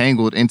that's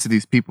entangled into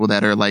these people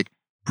that are like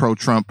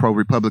pro-Trump,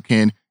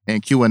 pro-Republican,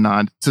 and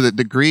QAnon to the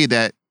degree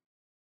that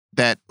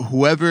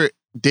whoever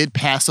did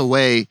pass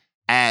away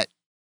at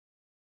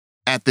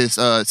this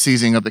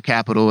seizing of the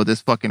Capitol or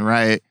this fucking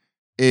riot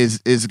is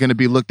going to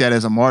be looked at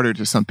as a martyr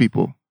to some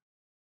people.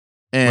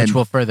 And which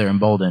will further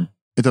embolden.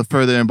 It'll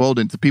further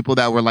embolden to people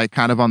that were like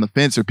kind of on the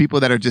fence or people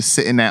that are just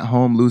sitting at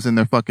home losing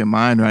their fucking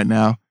mind right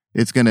now.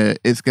 It's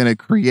gonna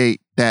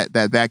create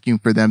that vacuum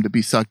for them to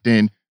be sucked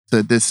in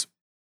to this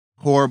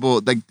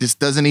horrible, like this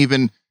doesn't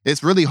even,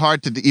 it's really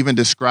hard to even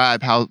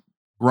describe how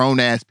grown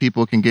ass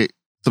people can get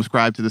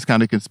subscribed to this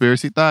kind of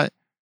conspiracy thought.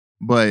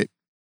 But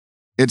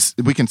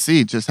we can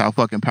see just how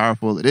fucking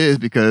powerful it is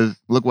because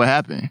look what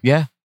happened.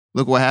 Yeah.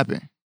 Look what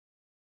happened.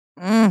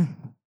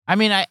 I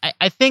mean,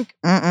 I think,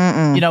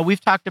 you know,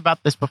 we've talked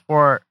about this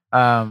before.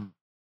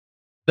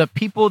 The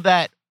people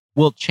that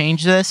will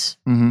change this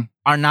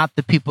are not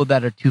the people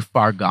that are too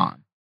far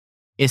gone.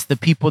 It's the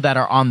people that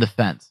are on the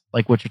fence,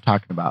 like what you're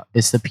talking about.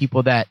 It's the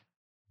people that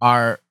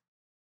are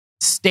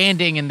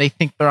standing and they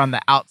think they're on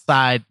the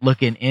outside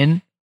looking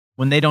in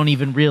when they don't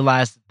even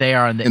realize that they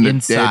are on the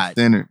inside.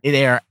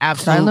 They are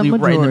absolutely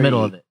right in the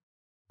middle of it.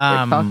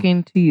 They're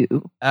talking to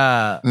you.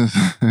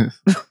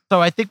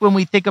 So I think when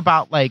we think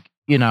about like,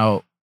 you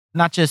know,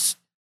 not just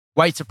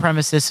white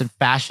supremacists and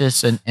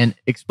fascists and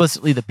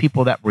explicitly the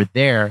people that were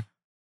there,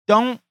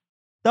 don't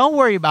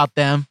worry about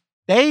them.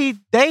 They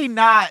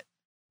not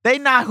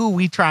who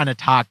we trying to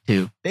talk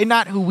to. They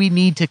not who we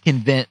need to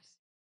convince.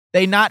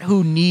 They not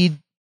who need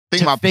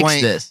to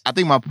fix this. I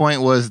think my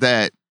point was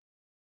that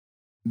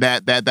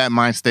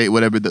mind state,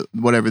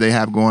 whatever they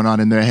have going on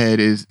in their head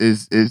is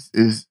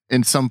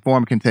in some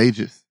form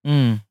contagious.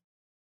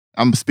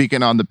 I'm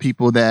speaking on the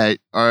people that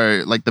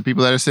are like the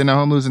people that are sitting at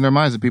home losing their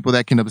minds, the people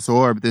that can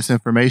absorb this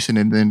information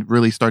and then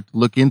really start to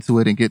look into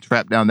it and get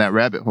trapped down that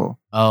rabbit hole.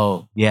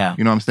 Oh, yeah.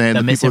 You know what I'm saying?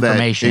 The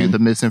misinformation. The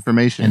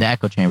misinformation. And the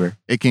echo chamber.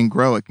 It can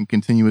grow. It can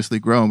continuously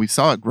grow. And we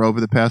saw it grow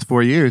over the past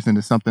 4 years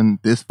into something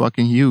this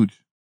fucking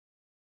huge.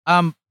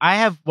 I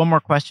have one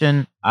more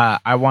question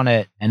I want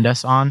to end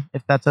us on,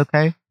 if that's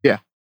okay. Yeah.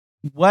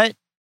 And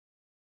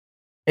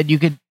you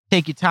could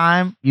take your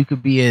time. You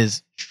could be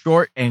as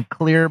short and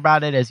clear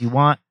about it as you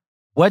want.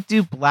 What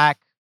do Black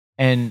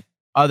and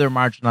other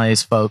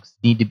marginalized folks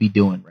need to be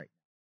doing right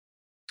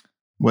now?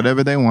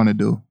 Whatever they want to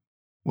do.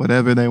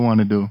 Whatever they want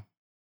to do.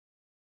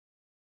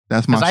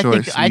 That's my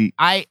short sheet.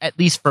 I at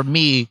least for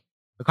me,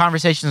 the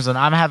conversations that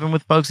I'm having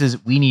with folks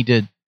is we need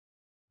to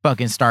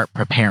fucking start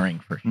preparing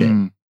for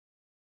shit.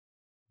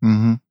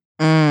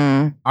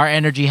 Mm-hmm. Our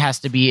energy has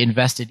to be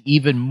invested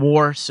even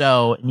more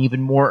so and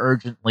even more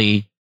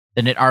urgently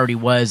than it already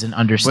was in But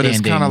understanding.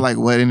 it's kind of like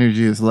what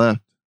energy is left.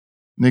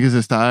 Niggas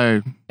is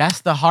tired.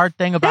 That's the hard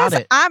thing about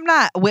it. I'm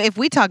not. If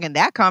we talking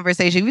that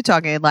conversation, we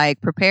talking like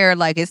prepare,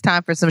 like it's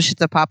time for some shit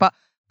to pop up.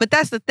 But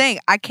that's the thing.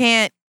 I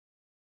can't.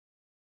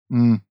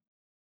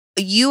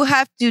 You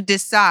have to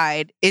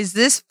decide: is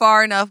this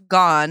far enough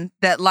gone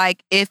that,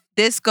 like, if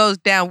this goes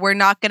down, we're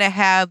not going to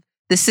have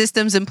the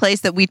systems in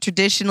place that we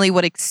traditionally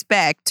would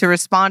expect to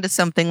respond to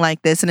something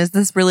like this? And is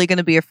this really going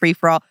to be a free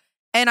for all?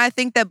 And I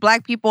think that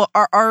Black people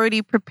are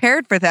already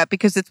prepared for that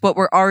because it's what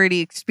we're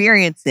already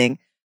experiencing.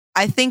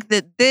 I think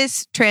that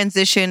this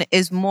transition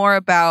is more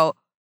about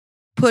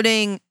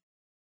putting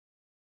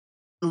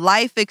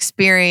life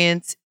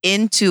experience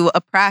into a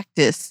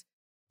practice.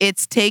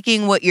 It's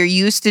taking what you're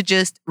used to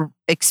just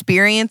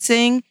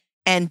experiencing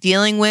and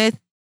dealing with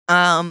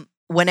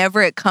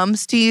whenever it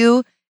comes to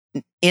you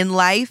in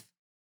life,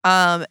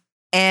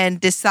 and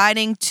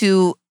deciding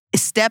to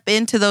step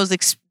into those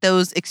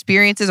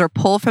experiences or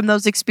pull from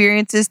those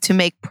experiences to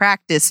make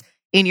practice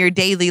in your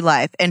daily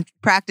life and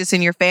practice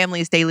in your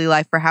family's daily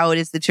life for how it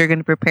is that you're going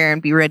to prepare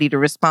and be ready to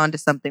respond to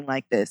something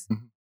like this.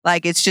 Mm-hmm.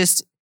 Like, it's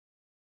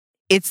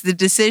the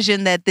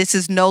decision that this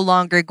is no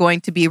longer going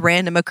to be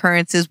random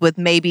occurrences with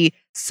maybe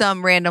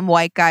some random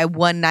white guy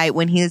one night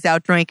when he's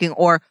out drinking,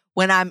 or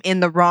when I'm in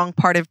the wrong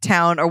part of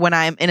town, or when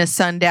I'm in a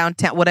sundown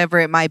town, whatever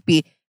it might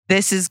be.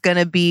 This is going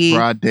to be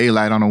broad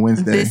daylight on a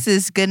Wednesday. This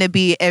is going to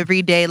be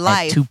everyday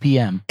life. At 2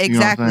 p.m.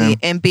 Exactly. You know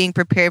and being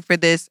prepared for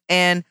this.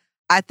 And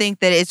I think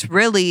that it's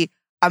really,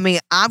 I mean,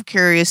 I'm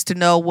curious to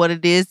know what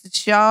it is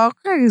that y'all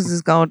crackers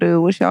is going to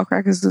do. What y'all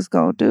crackers is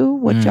going to do.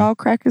 What y'all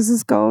crackers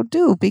is going to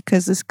do.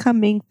 Because it's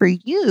coming for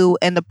you.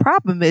 And the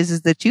problem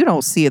is that you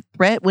don't see a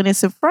threat when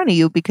it's in front of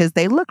you because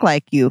they look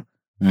like you.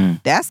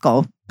 That's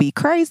going to be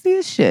crazy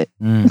as shit.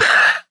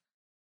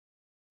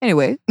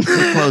 Anyway.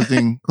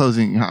 Closing.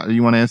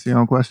 You want to answer your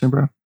own question,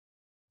 bro?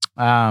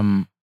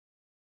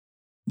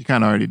 You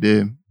kind of already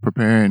did.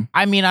 Preparing.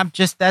 I mean, I'm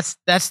just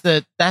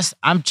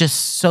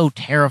so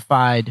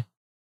terrified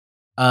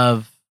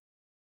of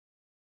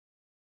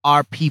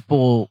our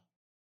people,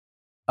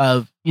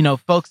 of,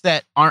 folks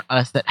that aren't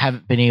us, that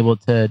haven't been able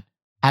to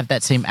have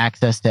that same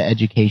access to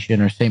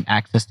education or same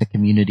access to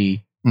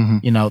community.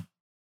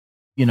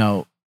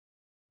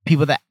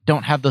 People that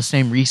don't have those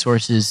same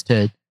resources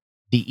to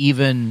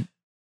even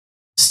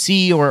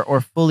see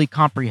or fully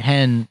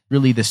comprehend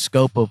really the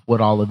scope of what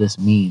all of this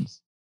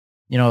means.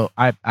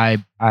 I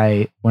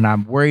when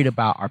I'm worried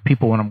about our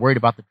people, when I'm worried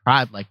about the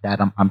tribe like that,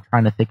 I'm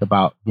trying to think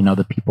about,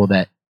 the people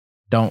that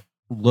don't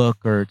look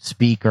or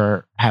speak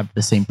or have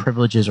the same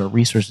privileges or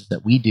resources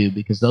that we do,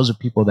 because those are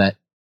people that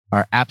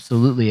are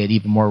absolutely at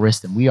even more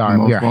risk than we are.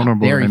 And we are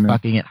very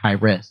fucking at high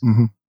risk.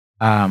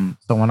 So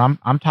when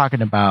I'm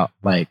talking about,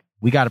 like,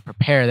 we got to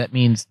prepare, that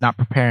means not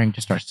preparing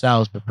just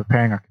ourselves, but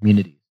preparing our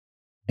communities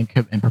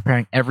and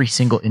preparing every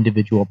single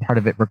individual part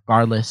of it,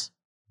 regardless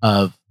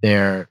of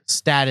their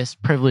status,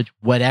 privilege,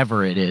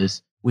 whatever it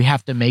is. We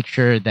have to make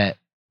sure that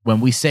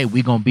when we say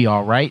we're going to be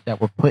all right, that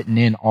we're putting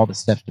in all the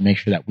steps to make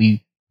sure that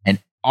we, and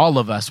all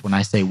of us, when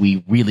I say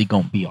we, really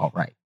going to be all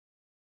right.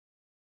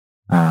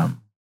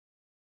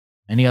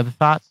 Any other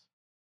thoughts?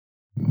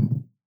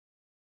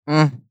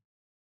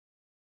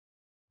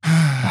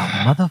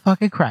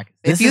 Motherfucking crackers.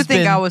 If you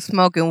think I was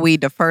smoking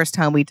weed the first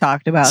time we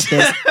talked about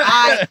this,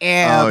 I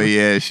am. Oh,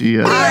 yeah, she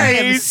is. I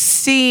am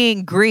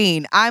seeing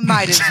green. I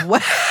might as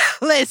well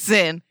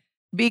listen,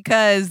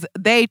 because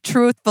they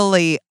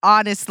truthfully,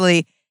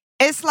 honestly,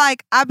 it's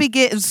like I be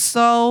getting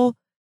so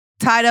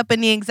tied up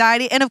in the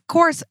anxiety. And of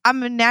course,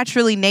 I'm a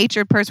naturally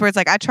natured person where it's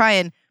like I try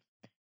and,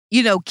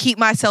 keep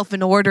myself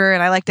in order,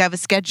 and I like to have a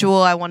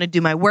schedule. I want to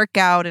do my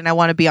workout and I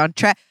want to be on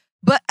track.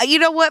 But you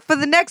know what? For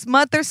the next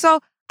month or so,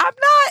 I'm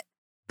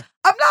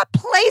not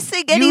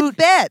placing any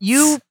bets.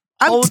 You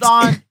hold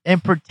on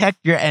and protect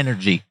your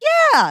energy.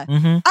 Yeah.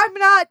 I'm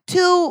not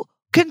too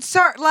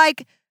concerned.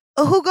 Like,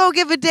 who gonna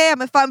give a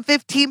damn if I'm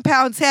 15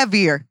 pounds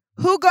heavier?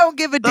 Who gonna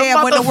give a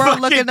damn when the world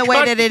looking the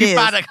way that it is? Who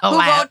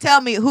gonna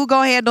tell me? Who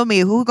gonna handle me?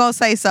 Who gonna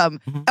say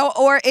something?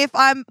 Or if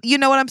I'm, you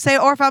know what I'm saying?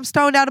 Or if I'm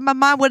stoned out of my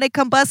mind when they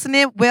come busting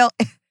in, well,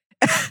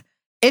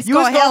 it's you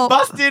gonna help.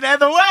 Bust in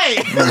either way.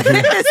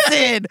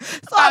 Listen,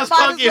 so I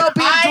might as well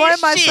be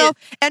enjoying myself.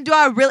 And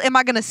am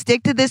I gonna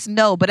stick to this?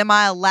 No, but am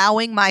I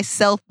allowing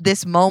myself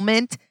this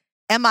moment?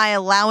 Am I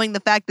allowing the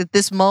fact that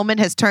this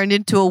moment has turned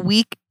into a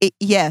week?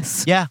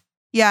 Yes. Yeah,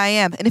 I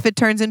am. And if it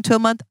turns into a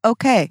month,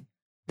 okay,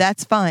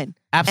 that's fine.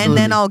 Absolutely. And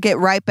then I'll get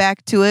right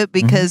back to it,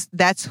 because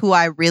that's who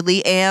I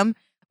really am.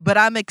 But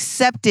I'm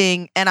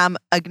accepting and I'm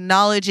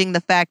acknowledging the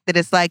fact that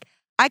it's like,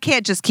 I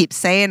can't just keep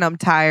saying I'm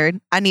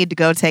tired. I need to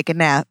go take a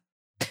nap.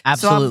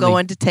 Absolutely. So I'm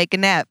going to take a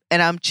nap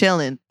and I'm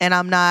chilling and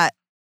I'm not.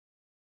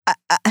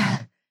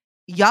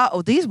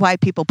 These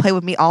white people play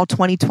with me all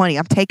 2020.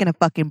 I'm taking a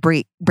fucking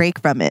break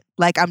from it.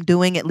 Like, I'm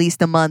doing at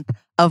least a month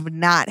of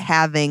not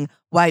having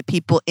white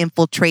people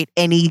infiltrate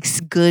any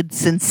good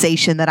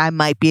sensation that I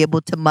might be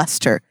able to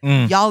muster.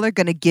 Y'all are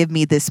going to give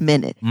me this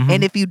minute.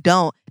 And if you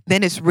don't,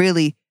 then it's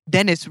really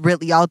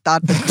y'all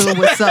thought the coup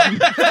was something.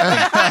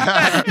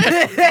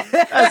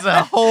 That's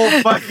a whole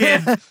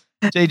fucking.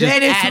 Jay just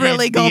Then it's added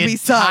really gonna the be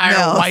something entire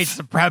else. white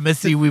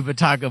supremacy we've been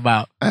talking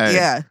about. Hey.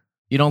 Yeah.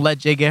 You don't let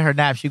Jay get her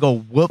nap, she go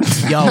whoop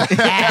yo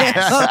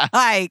ass.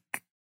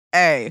 Like,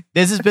 hey.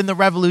 This has been The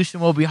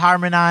Revolution Will Be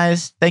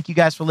Harmonized. Thank you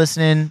guys for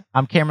listening.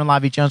 I'm Cameron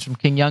Lavi-Jones from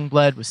King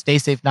Youngblood with Stay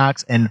Safe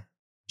Knox. And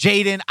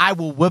Jaiden, I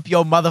will whip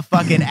your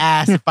motherfucking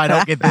ass if I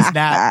don't get this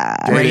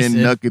nap. Jaiden,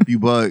 nuck if you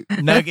buck.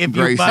 Nug if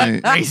you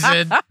butt.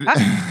 Grayson.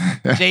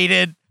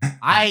 Jaiden. All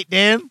right,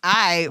 then. All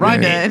right,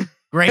 Run we're it. done.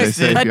 Grayson.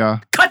 Stay safe, y'all.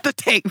 Cut the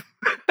tape.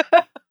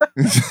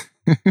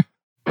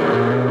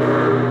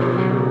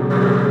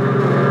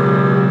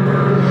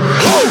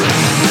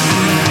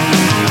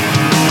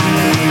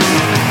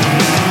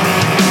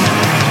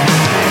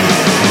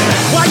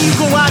 Why you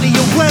go out of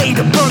your way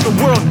to burn the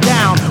world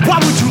down? Why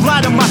would you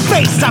lie to my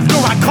face after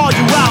I call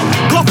you out?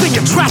 Bluffing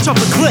your trash off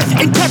a cliff,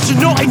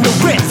 intentional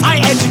ignorance. I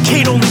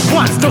educate only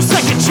once, no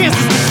second chances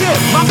to give.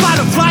 My fight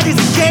of flight is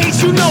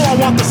engaged, you know I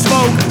want the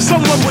smoke.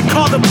 Someone would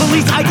call the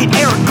police, I get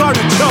Eric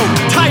Garner choke.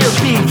 Tired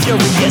being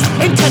curious,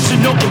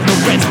 intentional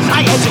ignorance.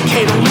 I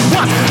educate only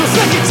once, no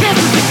second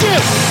chances to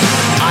give.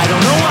 I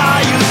don't know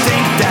why you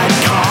think that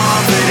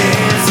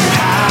confidence you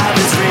have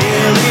is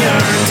really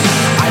earned.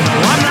 I know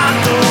I'm not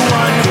the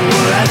one who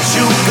will let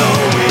you go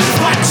with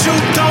what you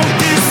don't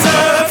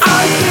deserve.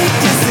 I think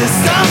your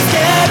system's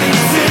getting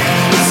sick.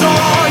 It's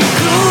all you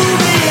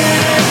gloomy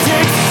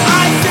antics.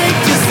 I think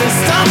your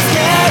system's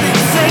getting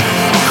sick.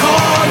 I'll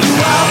call you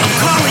out. I'm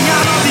calling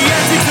out all the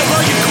antics of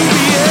all your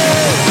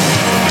Kubians.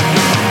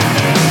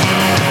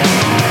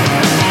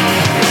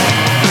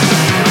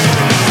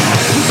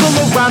 People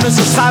around us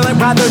are silent,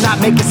 rather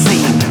not make a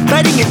scene.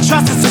 Letting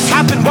injustices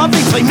happen while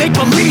they play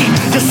make-believe.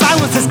 Your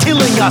silence is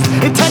killing us,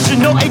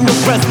 intentional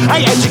ignorance.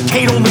 I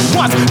educate only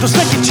once, no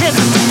second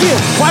chances to give.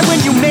 Why when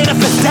you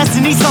manifest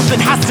destiny, something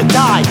has to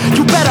die?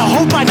 You better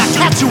hope I not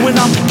catch you when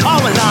I'm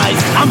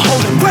decolonized. I'm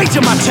holding rage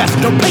in my chest,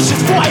 no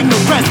patience for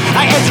ignorance.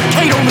 I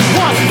educate only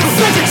once, no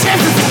second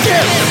chances to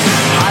give.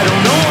 I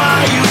don't know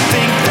why you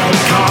think that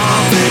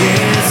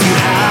confidence you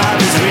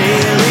have is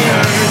really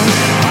earned.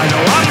 I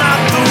know I'm not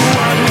the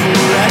one who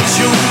let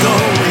you go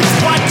with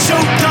what you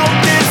don't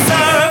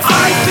deserve.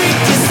 I think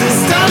your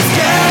system's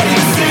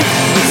getting sick.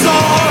 It's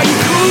all you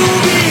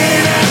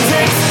Kubian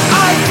antics.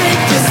 I think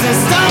your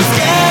system's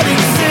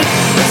getting sick.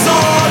 It's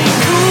all you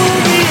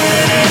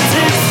Kubian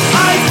antics.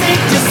 I think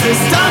your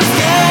system's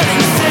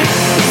getting sick.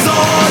 It's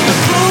all you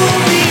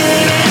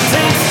Kubian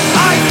antics.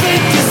 I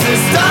think your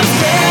system's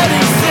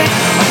getting sick.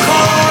 I'll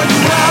call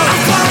you out. I'm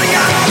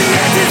calling out all the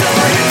antics of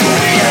all your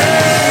Kubians.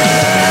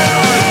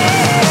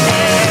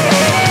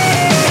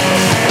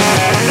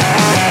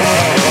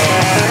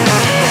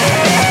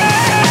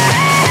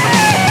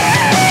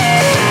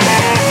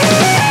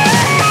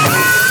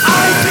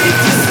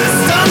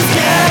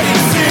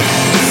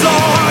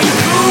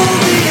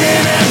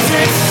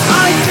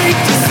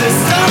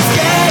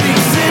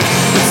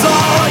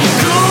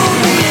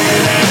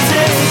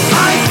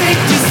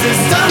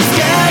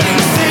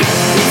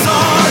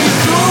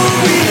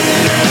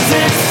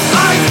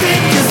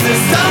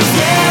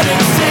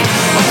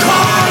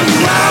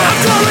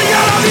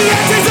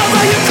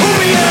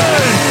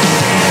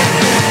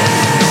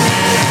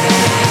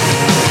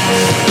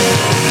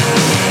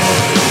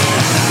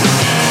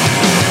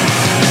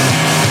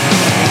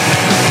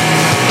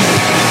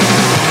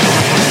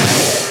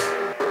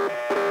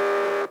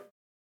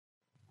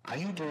 Are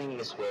you doing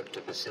this work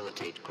to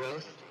facilitate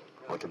growth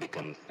or to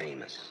become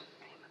famous?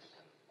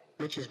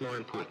 Which is more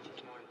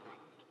important,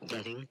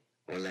 getting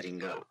or letting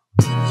go?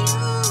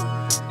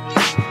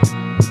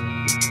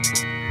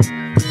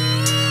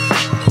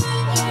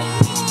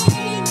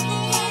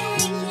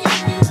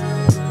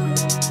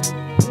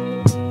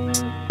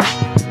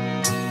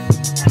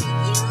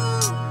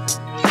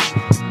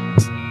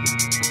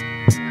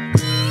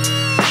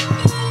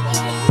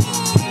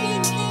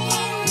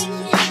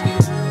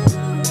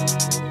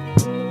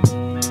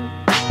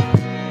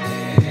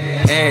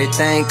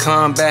 Everything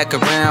come back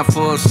around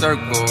full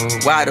circle.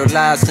 Why do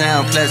lies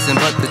sound pleasant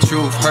but the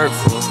truth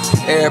hurtful?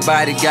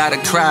 Everybody gotta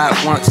cry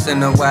once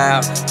in a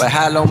while, but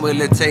how long will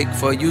it take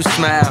for you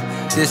smile?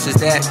 This is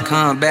that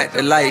come back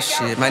to life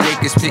shit. My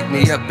niggas pick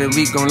me up and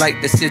we gon'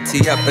 light the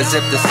city up as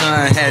if the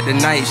sun had the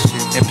night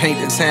shit. And paint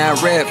the town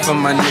red for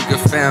my nigga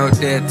found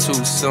dead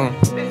too soon.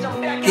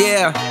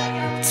 Yeah.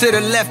 To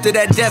the left of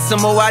that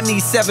decimal, I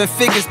need 7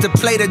 figures to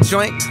play the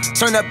joint.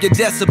 Turn up your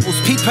decibels,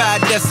 P-Pie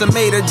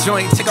decimator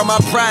joint. Check out my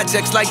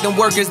projects like them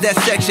workers that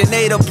Section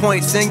 8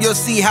 points, and you'll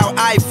see how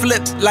I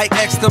flip like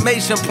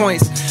exclamation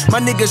points. My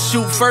niggas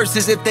shoot first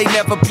as if they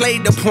never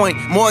played the point.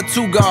 More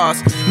 2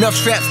 guards, enough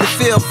straps to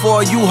fill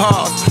for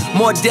U-Hauls.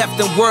 More depth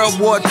than World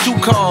War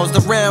II calls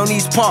around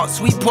these parts.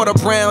 We put a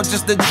brown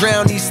just to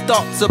drown these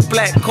thoughts of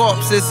black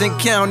corpses in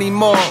county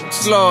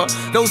morgues, Lord.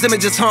 those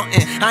images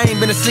haunting. I ain't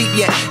been asleep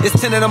yet, it's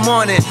 10 in the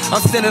morning.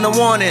 I'm sending a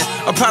warning.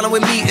 A problem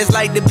with me is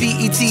like the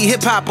BET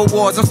Hip Hop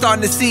Awards. I'm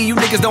starting to see you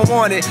niggas don't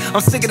want it.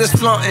 I'm sick of this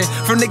flaunting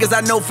from niggas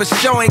I know for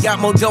sure ain't got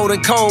more dough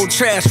than cold.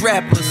 Trash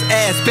rappers,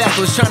 ass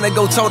backwards, trying to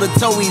go toe to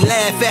toe. We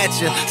laugh at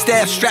you.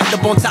 Staff strapped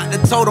up on top the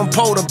totem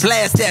pole to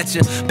blast at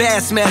you.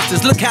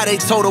 Bassmasters, look how they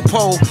total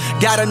pole.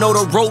 Gotta know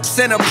the ropes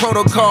and a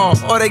protocol,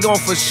 or they gon'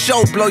 for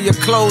sure blow your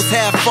clothes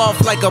half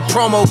off like a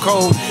promo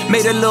code.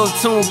 Made a little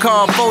tune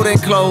called Folding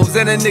Clothes,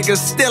 and a nigga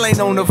still ain't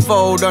on the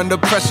fold. Under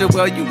pressure,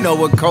 well, you know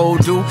what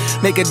cold do.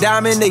 Make a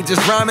diamond, they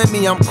just rhyming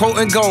me, I'm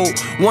quoting gold.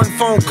 One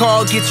phone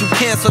call get you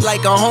canceled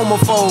like a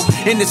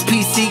homophobe. In this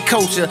PC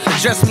culture,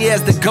 dress me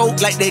as the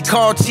GOAT like they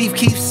call Chief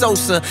Keef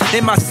Sosa.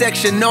 In my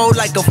section, no,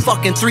 like a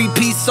fucking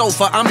 3-piece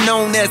sofa. I'm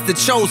known as the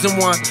chosen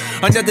one.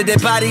 Under the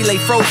dead body lay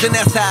frozen,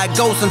 that's how I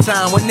go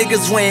sometime. When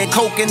niggas wearing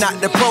coke and not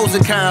the pros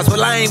and cons.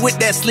 Well, I ain't with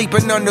that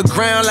sleeping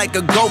underground like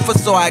a gopher,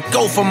 so I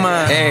go for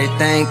mine.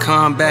 Everything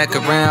come back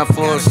around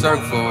full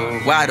circle.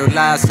 Why do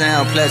lies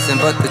sound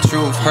pleasant but the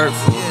truth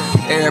hurtful?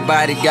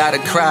 Everybody gotta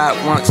cry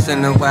once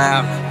in a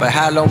while, but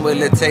how long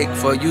will it take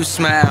for you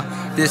smile?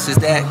 This is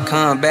that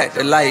come back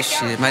to life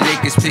shit. My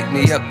niggas pick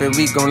me up and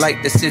we gon'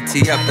 light the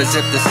city up as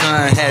if the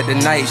sun had the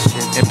night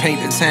shift. And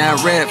paint the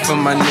town red for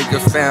my nigga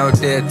found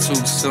dead too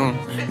soon.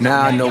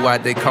 Now I know why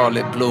they call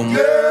it Blue Moon.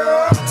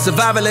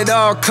 Survival at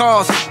all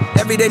costs.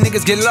 Everyday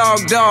niggas get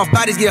logged off,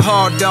 bodies get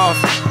hauled off.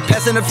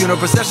 Passing the funeral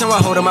procession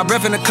while holding my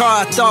breath in the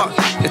car. I thought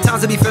the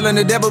times to be feeling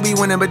the devil be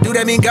winning, but do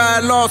that mean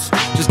God lost?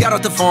 Just got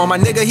off the phone, my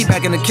nigga, he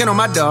back in the kennel,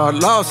 my dog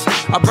lost.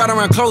 I brought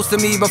around close to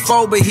me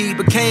before, but he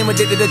became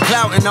addicted to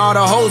clout and all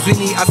the hoes we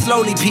need. I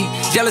slowly peep,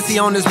 jealousy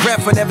on his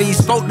breath whenever he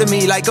spoke to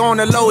me. Like on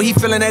the low, he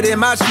feeling that in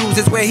my shoes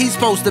is where he's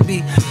supposed to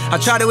be. I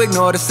try to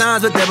ignore the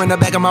signs, but they're in the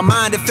back of my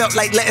mind. It felt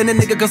like letting a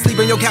nigga go sleep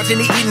on your couch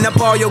and he eating up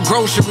all your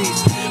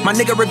groceries. My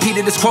nigga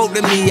repeated this quote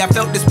to me. I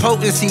felt this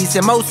potency.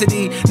 Said most of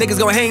these niggas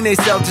gon' hang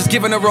theyself, just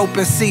giving a rope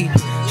and see.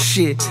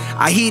 Shit,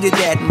 I heeded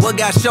that. And what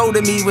God showed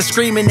to me was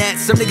screaming at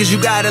some niggas,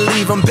 you gotta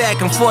leave them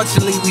back.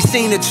 Unfortunately, we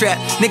seen the trap.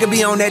 Nigga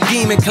be on that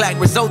demon clack.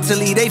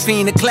 Resultantly, they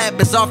fiend to clap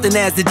as often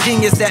as the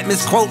genius that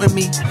misquoting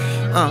me.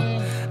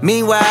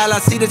 Meanwhile, I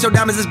see that your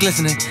diamonds is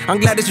glistening. I'm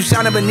glad that you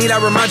shining, but need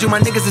I remind you my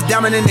niggas is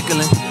diamond and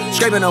nickelin'.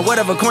 Scraping on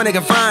whatever coin they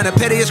can find. The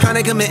pettiest crime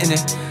they committing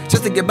it.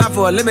 Just to get by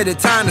for a limited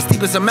time. The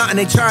steepest mountain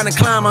they trying to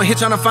climb. I'm here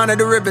trying to find a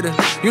derivative.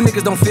 You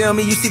niggas don't feel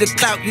me. You see the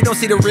clout, you don't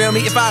see the real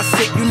me. If I was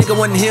sick, you nigga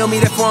wouldn't heal me.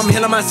 Therefore I'm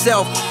healing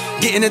myself.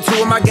 Getting into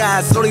with my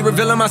guys, slowly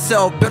revealing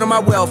myself. Building my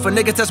wealth. A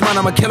nigga touch mine,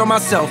 I'ma kill on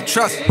myself.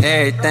 Trust me.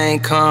 Everything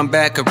come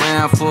back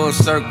around full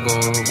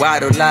circle. Why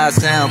do lies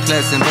sound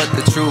pleasant but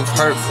the truth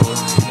hurtful?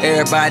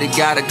 Everybody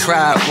gotta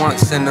cry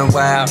once in a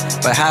while,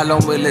 but how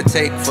long will it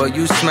take for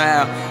you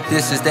smile?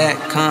 This is that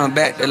come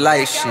back to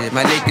life shit.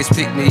 My niggas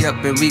pick me up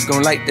and we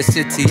gon' light the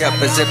city up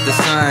as if the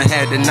sun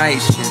had the night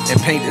shit.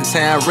 And paint the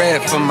town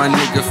red for my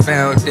nigga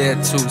found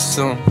dead too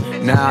soon.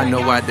 Now I know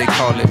why they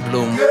call it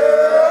Blue Moon.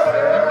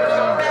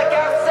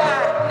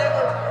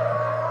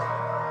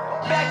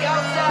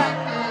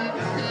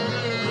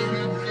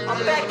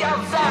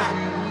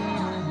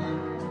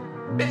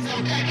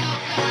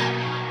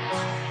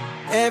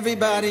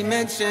 Everybody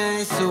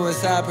mentions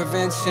suicide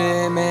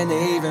prevention, man,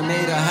 they even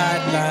made a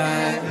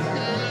hotline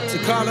to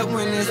call it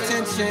when there's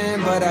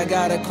tension, but I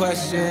got a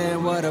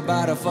question, what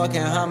about a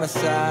fucking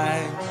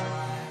homicide?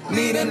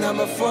 Need a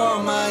number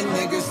for my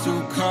niggas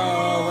to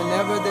call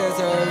whenever there's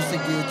a urge to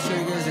get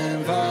triggers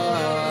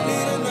involved.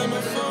 Need a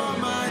number for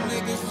my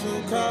niggas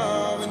to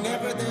call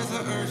whenever there's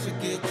a urge to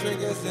get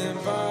triggers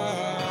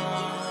involved.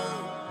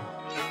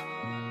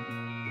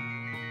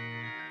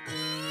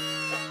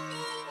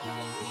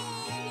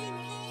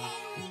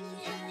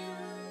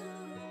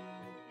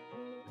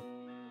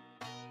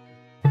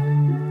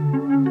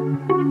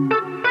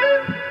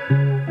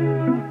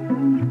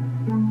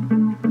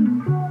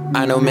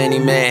 I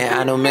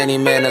know many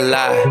men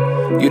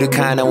alive. You the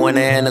kind I wanna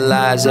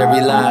analyze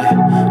every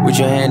line. With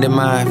your hand in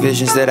mine,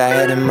 visions that I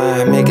had in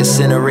mind. Make a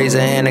sinner, raise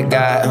a hand to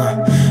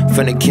God.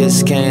 From the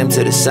kiss cam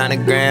to the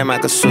sonogram, I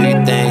can show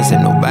you things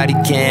that nobody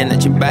can,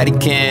 that your body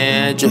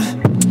can.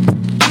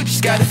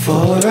 Just gotta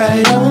fall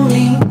right on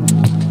me.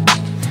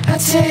 I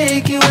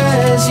take you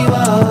as you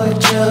are,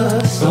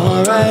 just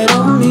fall right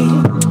on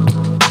me.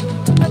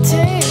 I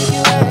take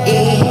you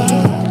as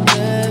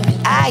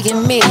I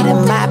admit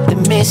I'm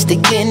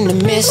optimistic in the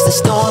midst of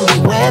stormy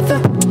weather.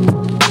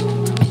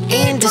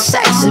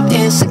 Indecisive,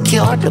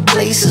 insecure, the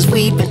places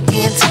we've been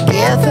in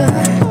together.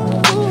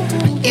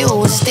 You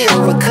were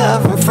still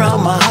recovering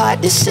from a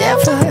heart that's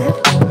severed.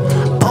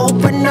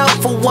 Open up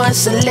for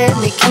once and let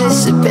me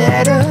kiss it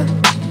better.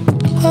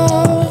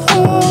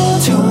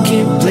 Two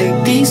can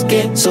play these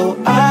games, so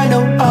I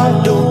know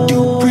I don't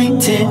do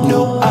pretend.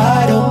 No,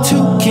 I don't.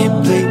 Two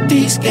can play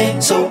these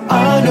games, so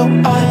I know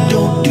I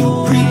don't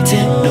do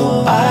pretend.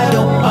 No, I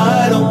don't.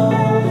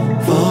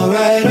 Fall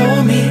right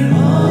on me.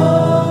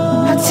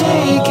 I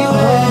take you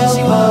as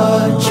you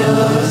are,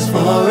 just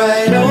fall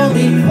right on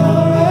me.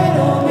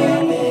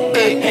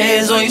 Hey,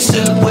 hands on your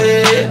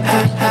silhouette.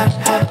 Ha ha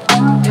ha.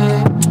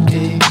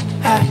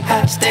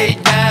 Stay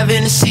down.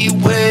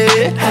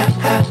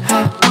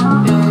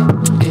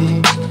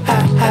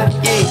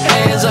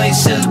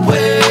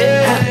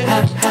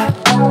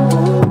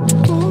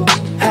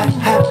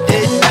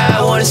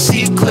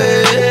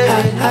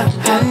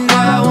 and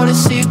I wanna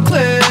see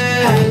clear.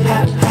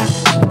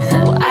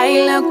 Well,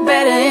 I look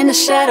better in the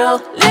shadow,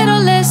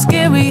 little less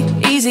scary,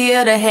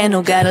 easier to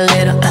handle. Got a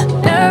little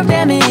nerve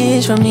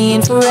damage from the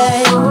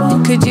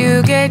infrared. Could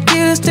you get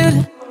used to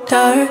the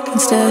dark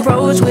instead?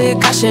 Approach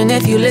with caution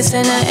if you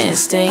listen to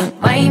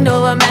instinct. Mind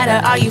over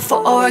matter, are you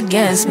for or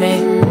against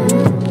me?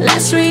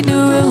 Let's read the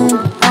room.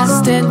 I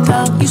stand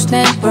tall, you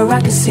stand where I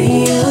can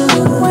see you.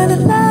 When the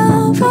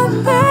love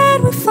I'm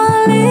red, we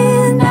fall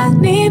in. I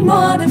need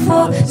more than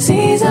 4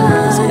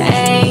 seasons.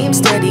 Aim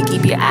steady,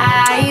 keep your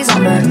eyes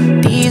on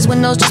her. These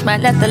windows just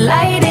might let the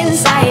light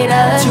inside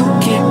us. You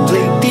can't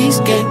play these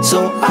games,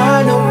 so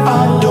I know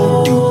I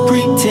don't do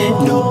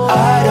pretend. No,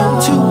 I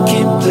don't. You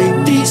can't play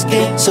these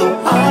games, so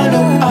I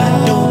know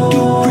I don't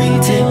do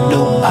pretend.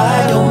 No,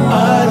 I don't.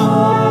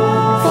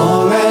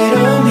 Fall right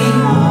on me.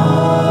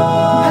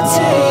 I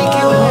take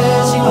you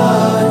as you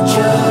are,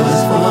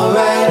 just fall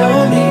right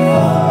on me.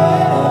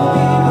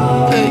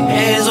 Hey,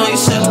 hands on your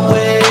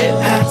silhouette.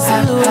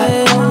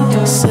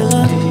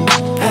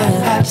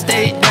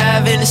 Stay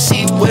diving to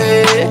see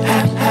where.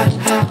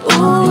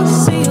 Ooh,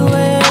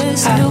 silhouette,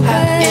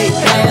 silhouette. Hey,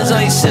 hands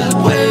on your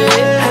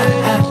silhouette.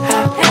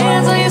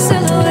 Hands on your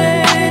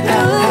silhouette.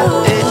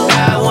 Ooh. Hey,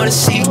 I wanna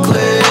see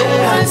clear.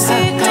 Wanna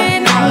see clear,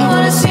 now you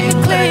wanna see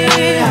clear.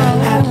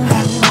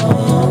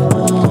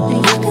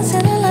 You can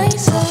set the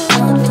lights on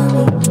for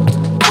me,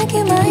 make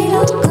it might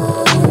look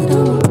good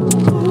on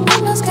me.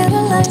 I'm not scared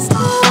of lights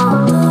on.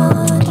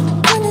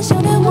 When it's you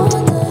that want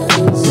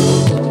us,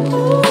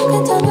 you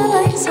can turn the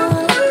lights on,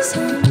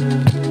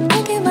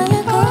 make it might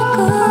look good.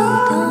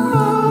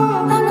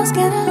 I'm not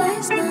scared of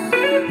lights now.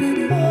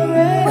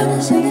 When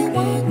it's you that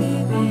want me.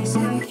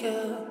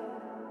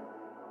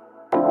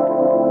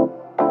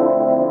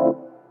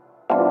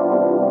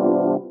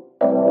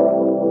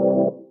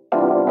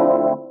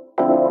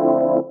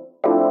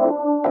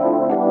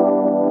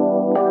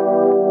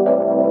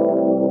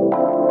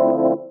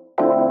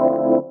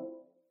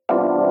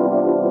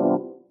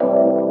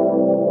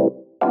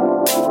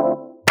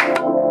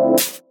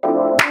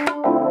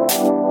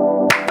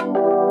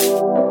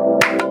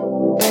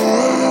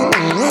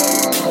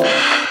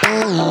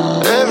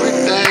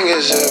 Everything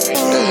is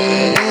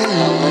everything.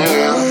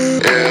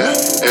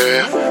 Yeah.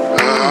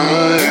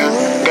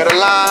 Got a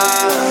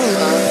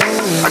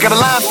line. I got a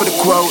line for the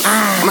quote.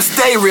 I'ma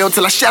stay real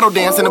till I shadow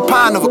dance in a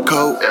pine of a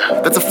coat.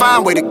 That's a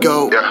fine way to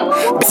go.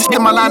 Bitches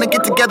get my line and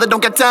get together,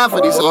 don't got time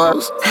for these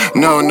hoes.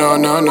 No,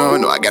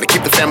 I gotta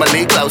keep the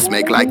family close.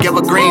 Make like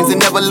evergreens and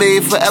never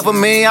leave forever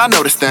me. I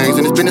notice things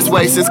and it's been this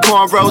way since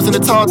cornrows and the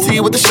tall tee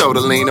with the shoulder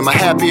lean. Am I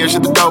happier?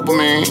 Shit, the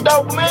dopamine.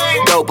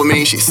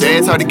 She said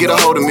it's hard to get a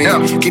hold of me.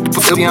 Keep the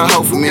pussy on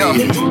hold for me.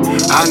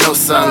 I know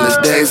sunless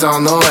days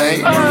on the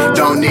way.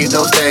 Don't need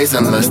those days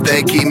unless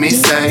they keep me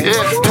safe.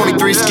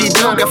 23 ski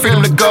do, got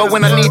freedom to go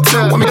when I need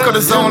to. Want me to go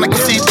to zone, I can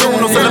see through.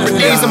 No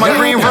celebrities in my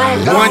green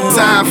room. 1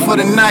 time for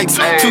the nights,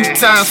 2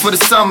 times for the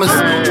summers,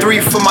 3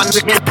 for my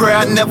niggas. Pray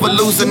I never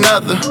lose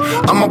another.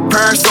 I'm a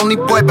parents only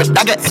boy, but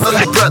I got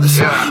other brothers.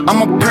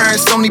 I'm a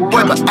parents only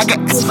boy, but I got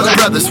other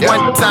brothers.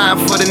 1 time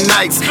for the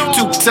nights,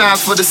 2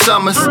 times for the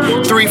summers,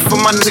 3 for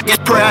my niggas.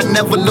 Pray I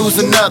never lose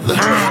another.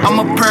 I'm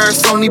a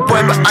parents only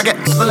boy, but I got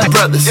other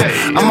brothers.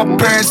 I'm a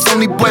parents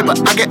only boy, but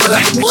I got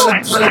other.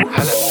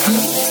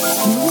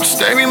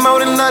 Stay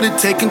remote and let it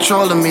take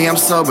control of me. I'm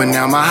sober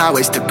now, my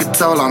highways took a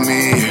toll on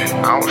me.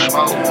 I don't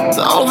smoke.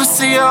 The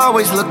overseer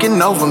always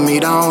looking over me.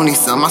 The only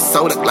son, my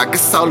soul look like a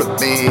solar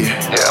beam.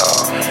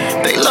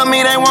 Yeah. They love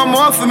me, they want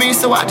more for me,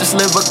 so I just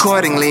live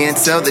accordingly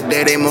until the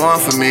day they mourn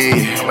for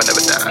me. I'll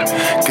never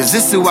die. Cause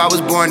this is who I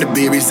was born to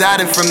be,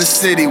 residing from the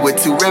city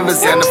with 2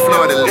 rivers and the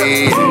Florida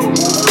lead.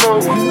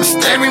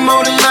 Stay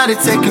remote and let it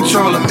take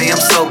control of me. I'm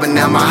sober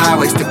now, my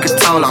highways took a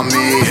toll on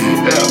me.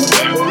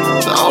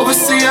 The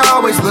overseer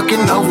always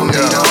looking over me.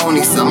 The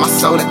only son, my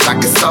soul look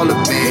like a solar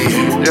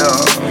beam.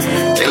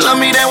 They love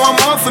me, they want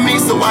more for me,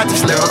 so I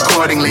just live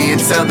accordingly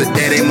until the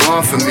day they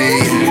mourn for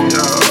me.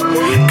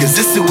 Cause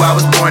this is who I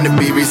was born to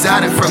be,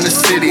 residing from the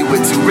city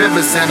with 2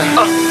 rivers and a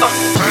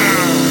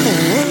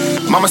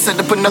Mama said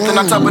to put nothing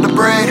on top of the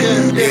bread.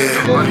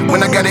 Yeah.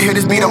 When I gotta hear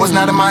this beat, I was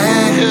not in my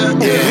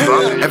head.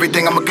 Yeah.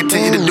 Everything I'ma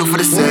continue to do for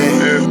the sake.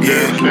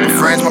 Yeah. My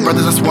friends, my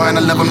brothers, I swear, and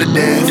I love them to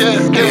death.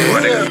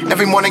 Yeah.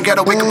 Every morning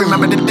gotta wake up,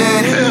 remember the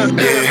dead.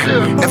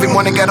 Yeah. Every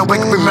morning gotta wake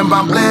up, remember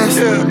I'm blessed.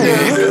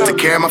 Yeah. Take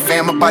care of my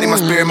fam, my body, my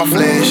spirit, my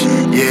flesh.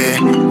 Yeah.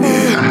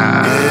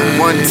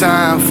 1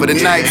 time for the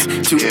nights,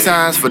 2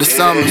 times for the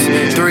summers,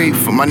 3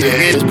 for my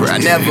niggas, but I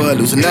never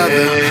lose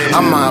another.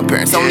 I'm my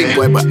parents' only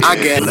boy, but I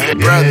got other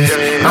brothers.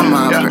 I'm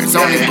my parents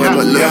only boy,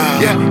 but look.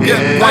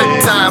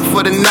 1 time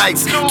for the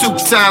nights, 2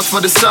 times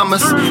for the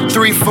summers,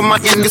 3 for my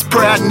youngest,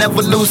 pray I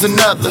never lose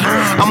another.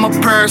 I'm a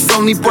parents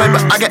only boy,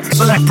 but I got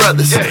other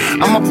brothers.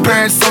 I'm a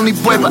parents only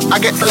boy, but I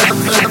got other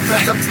brothers.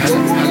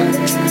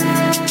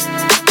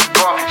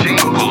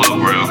 Pull up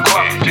real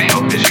quick,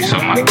 bitch, she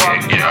on my dick.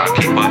 Yeah, I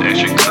keep her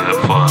extra good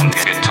for a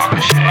nigga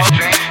talking shit.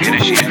 Yeah,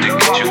 this shit to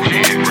get you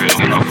hit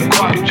real off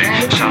quick.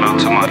 Shout out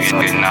to my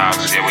nigga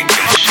Knox, yeah, we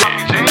get shit.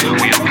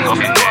 We up off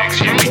your necks,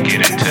 yeah, we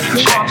get into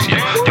the checks, yeah.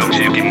 Yo,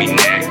 Jim,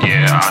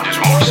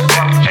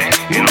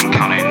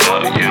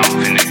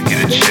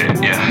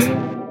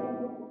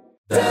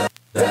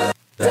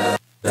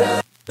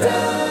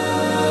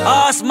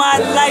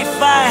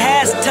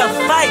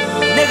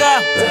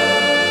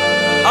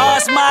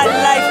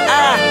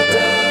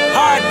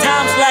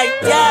 times like,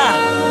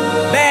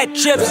 yeah. Bad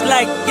trips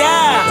like,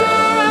 yeah.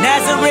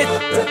 Nazareth,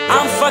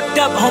 I'm fucked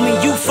up,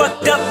 homie, you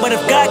fucked up. But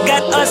if God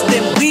got us,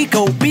 then we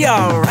gon' be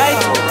alright.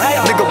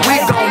 Nigga, we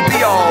gon'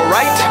 be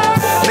alright.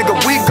 Nigga,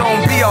 we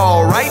gon' be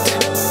alright.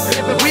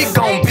 We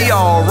gon' be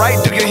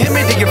alright. Do you hear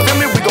me? Do you feel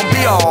me? We gon'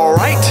 be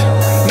alright.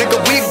 Nigga,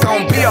 we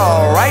gon' be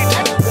alright.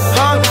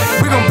 Huh?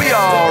 We gon' be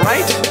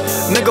alright.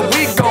 Nigga,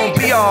 we gon'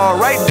 be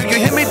alright. Do you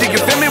hear me? Do you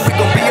feel me? We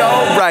gon' be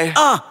alright.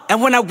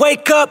 And when I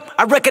wake up,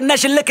 I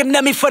recognize you looking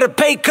at me for the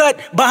pay cut.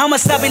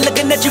 Bahamas, I be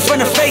looking at you from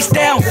the face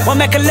down. One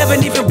Mac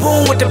 11, even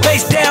boom with the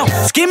bass down.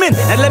 Scheming,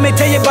 now let me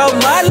tell you about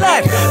my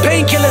life.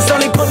 Painkillers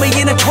only put me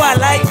in the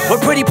twilight.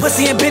 With pretty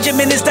pussy and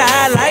Benjamin is the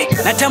highlight.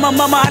 Now tell my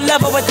mama I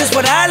love her, but this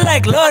what I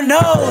like. Lord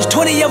knows,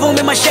 20 of them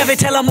in my Chevy.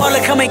 Tell them all to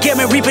come and get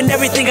me, reaping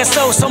everything I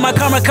sow. So my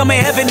karma come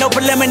in heaven, no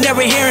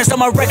preliminary hearings on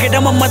my record.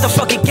 I'm a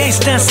motherfucking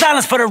gangster,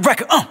 silence for the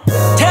record.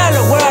 Tell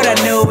the world I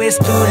know it's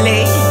too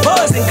late.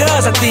 Boys and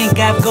girls, I think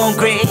I've gone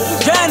crazy.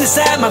 Trying to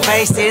side my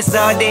face this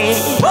all day.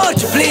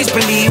 Won't you please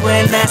believe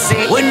when I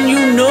say, when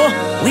you know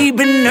we've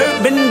been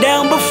hurt, been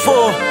down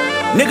before.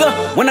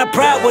 Nigga, when our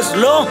pride was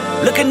low,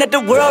 looking at the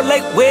world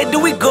like, where do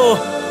we go?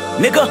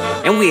 Nigga,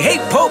 and we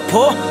hate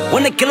po-po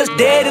when the killer's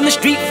dead in the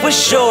street for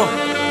sure.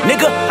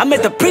 Nigga, I'm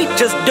at the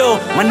preacher's door.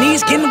 My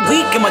knees getting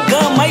weak and my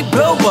gun might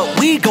blow, but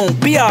we gon'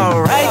 be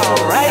alright.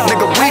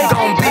 Nigga, we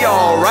gon' be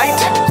alright.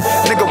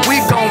 Nigga,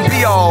 we gon'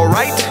 be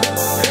alright.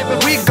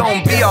 We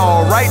gon' be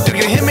alright. Do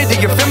you hear me? Do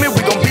you feel me?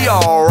 We gon' be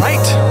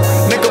alright.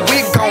 Nigga,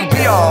 we gon'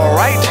 be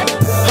alright.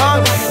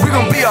 Huh? We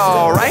gon' be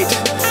alright.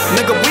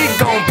 Nigga, we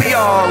gon' be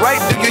alright.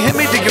 Do you hear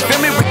me? Do you feel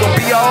me? We gon'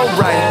 be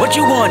alright. What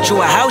you want?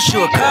 You a house,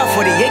 you a car,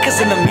 40 acres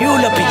and a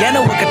mule, a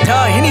piano, a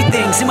guitar,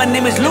 anything. See, my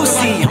name is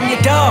Lucy, I'm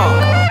your dog.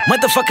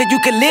 Motherfucker, you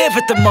can live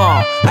at the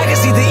mall. I can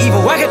see the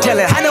evil, I can tell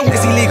it. I know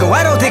it's illegal,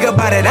 I don't think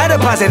about it. I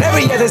deposit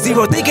every other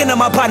zero, thinking of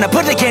my partner.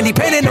 Put the candy,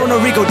 painting on a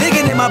Rico,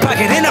 digging in my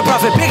pocket. In a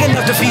profit big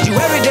enough to feed you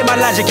every day. My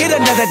logic, get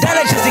another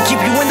dollar just to keep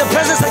you in the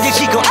presence of your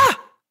Chico.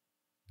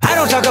 I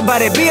don't talk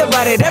about it, be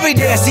about it. Every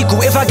day I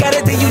sequel. If I got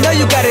it, then you know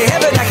you got it.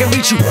 Heaven, I can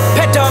reach you.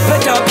 Pet dog, my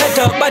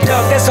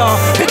dog, that's all.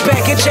 Big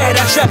back and chat,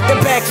 I trap the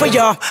back for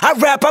y'all. I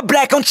rap, I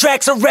black on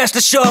tracks, so rest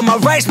assured. My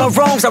rights, my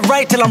wrongs, I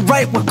right till I'm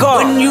right with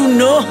God. When you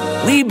know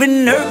we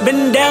been hurt,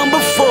 been down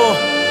before.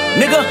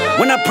 Nigga,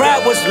 when our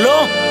pride was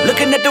low,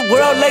 looking at the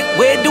world like,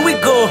 where do we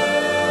go?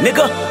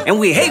 Nigga, and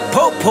we hate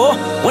po-po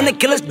when the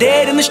killer's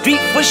dead in the street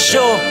for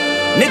sure.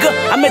 Nigga,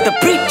 I'm at the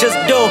preacher's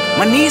door.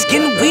 My knees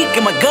getting weak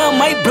and my gun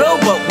might blow,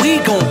 but we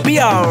gon' be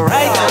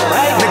alright.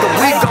 Nigga,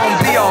 we gon'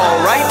 be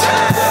alright.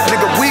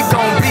 Nigga, we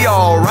gon' be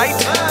alright.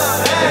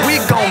 We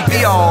gon'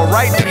 be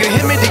alright. Do you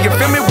hear me? Do you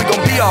feel me? We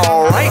gon' be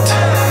alright.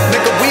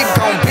 Nigga, we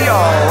gon' be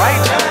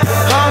alright.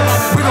 Huh?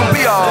 We gon'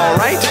 be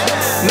alright.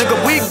 Nigga,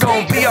 we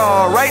gon' be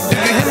alright. Do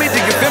you hear me? Do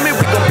you feel me?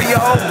 We gon' be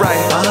alright.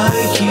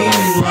 I keep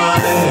my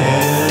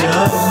head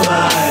up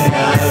high.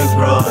 I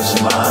cross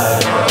my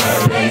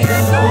heart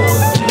and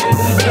hold to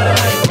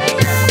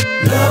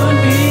loving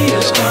me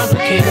is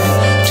complicated,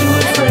 too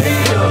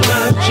afraid of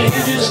life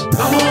changes.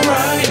 I'm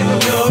alright in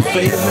your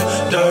favor,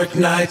 dark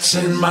nights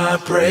and my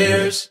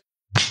prayers.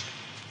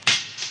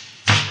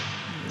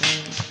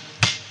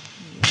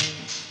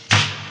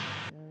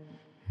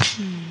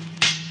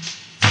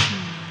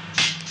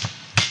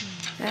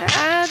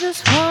 I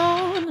just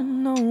wanna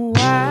know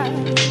why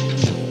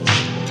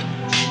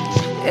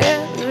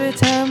every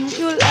time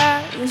you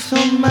lie, it's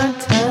on my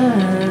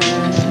time.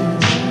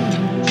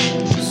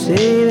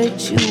 Say that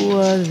you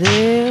are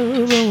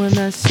there, but when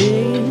I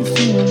say it's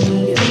you,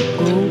 you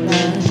go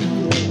by.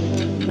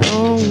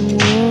 Don't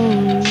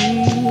worry,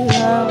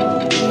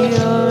 I'll be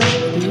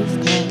alright this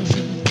time.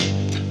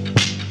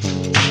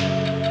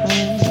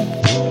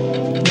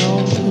 No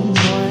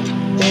more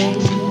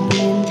begging,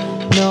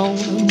 no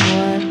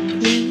more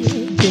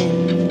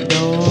pleading.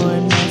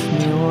 Don't ask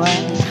me why,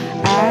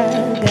 I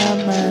got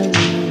my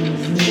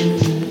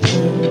reasons.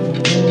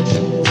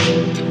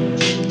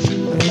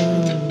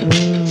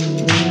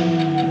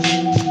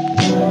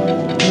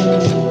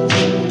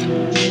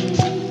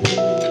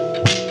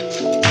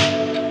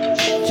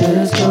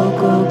 Just go,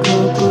 go, go,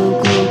 go,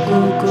 go, go,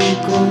 go,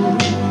 go.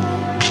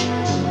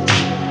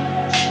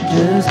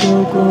 Just go,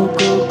 go,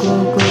 go, go,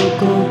 go,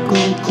 go,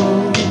 go, go.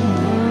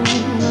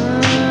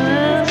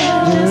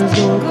 Just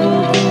go, go,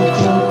 go,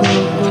 go, go,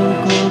 go,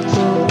 go,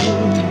 go.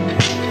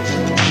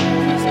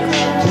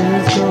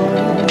 Just go.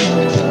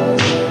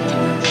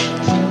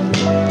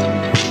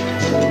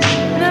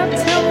 Now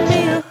tell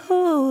me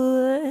who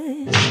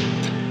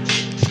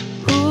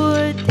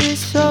is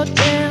so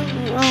damn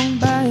wrong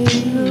by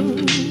you?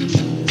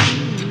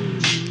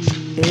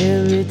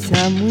 Every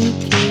time we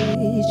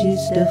cage,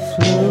 it's the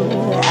flow.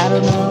 I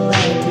don't know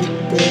what to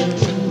do,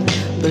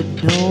 but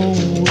don't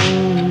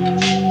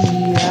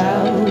worry,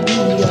 I'll be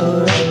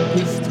alright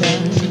this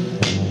time.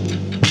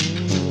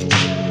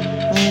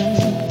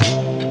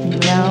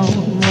 No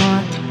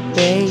more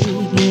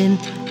begging,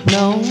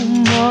 no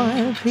more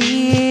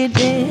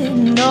pleading,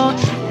 no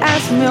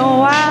ask me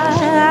why,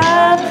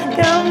 I've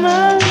got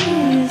my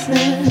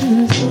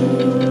reasons.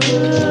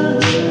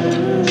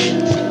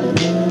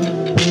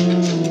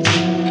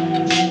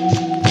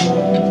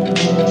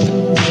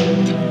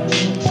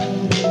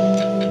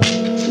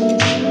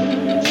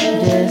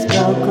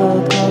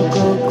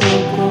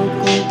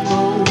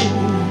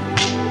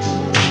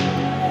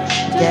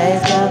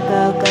 days go,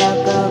 go,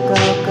 go, go.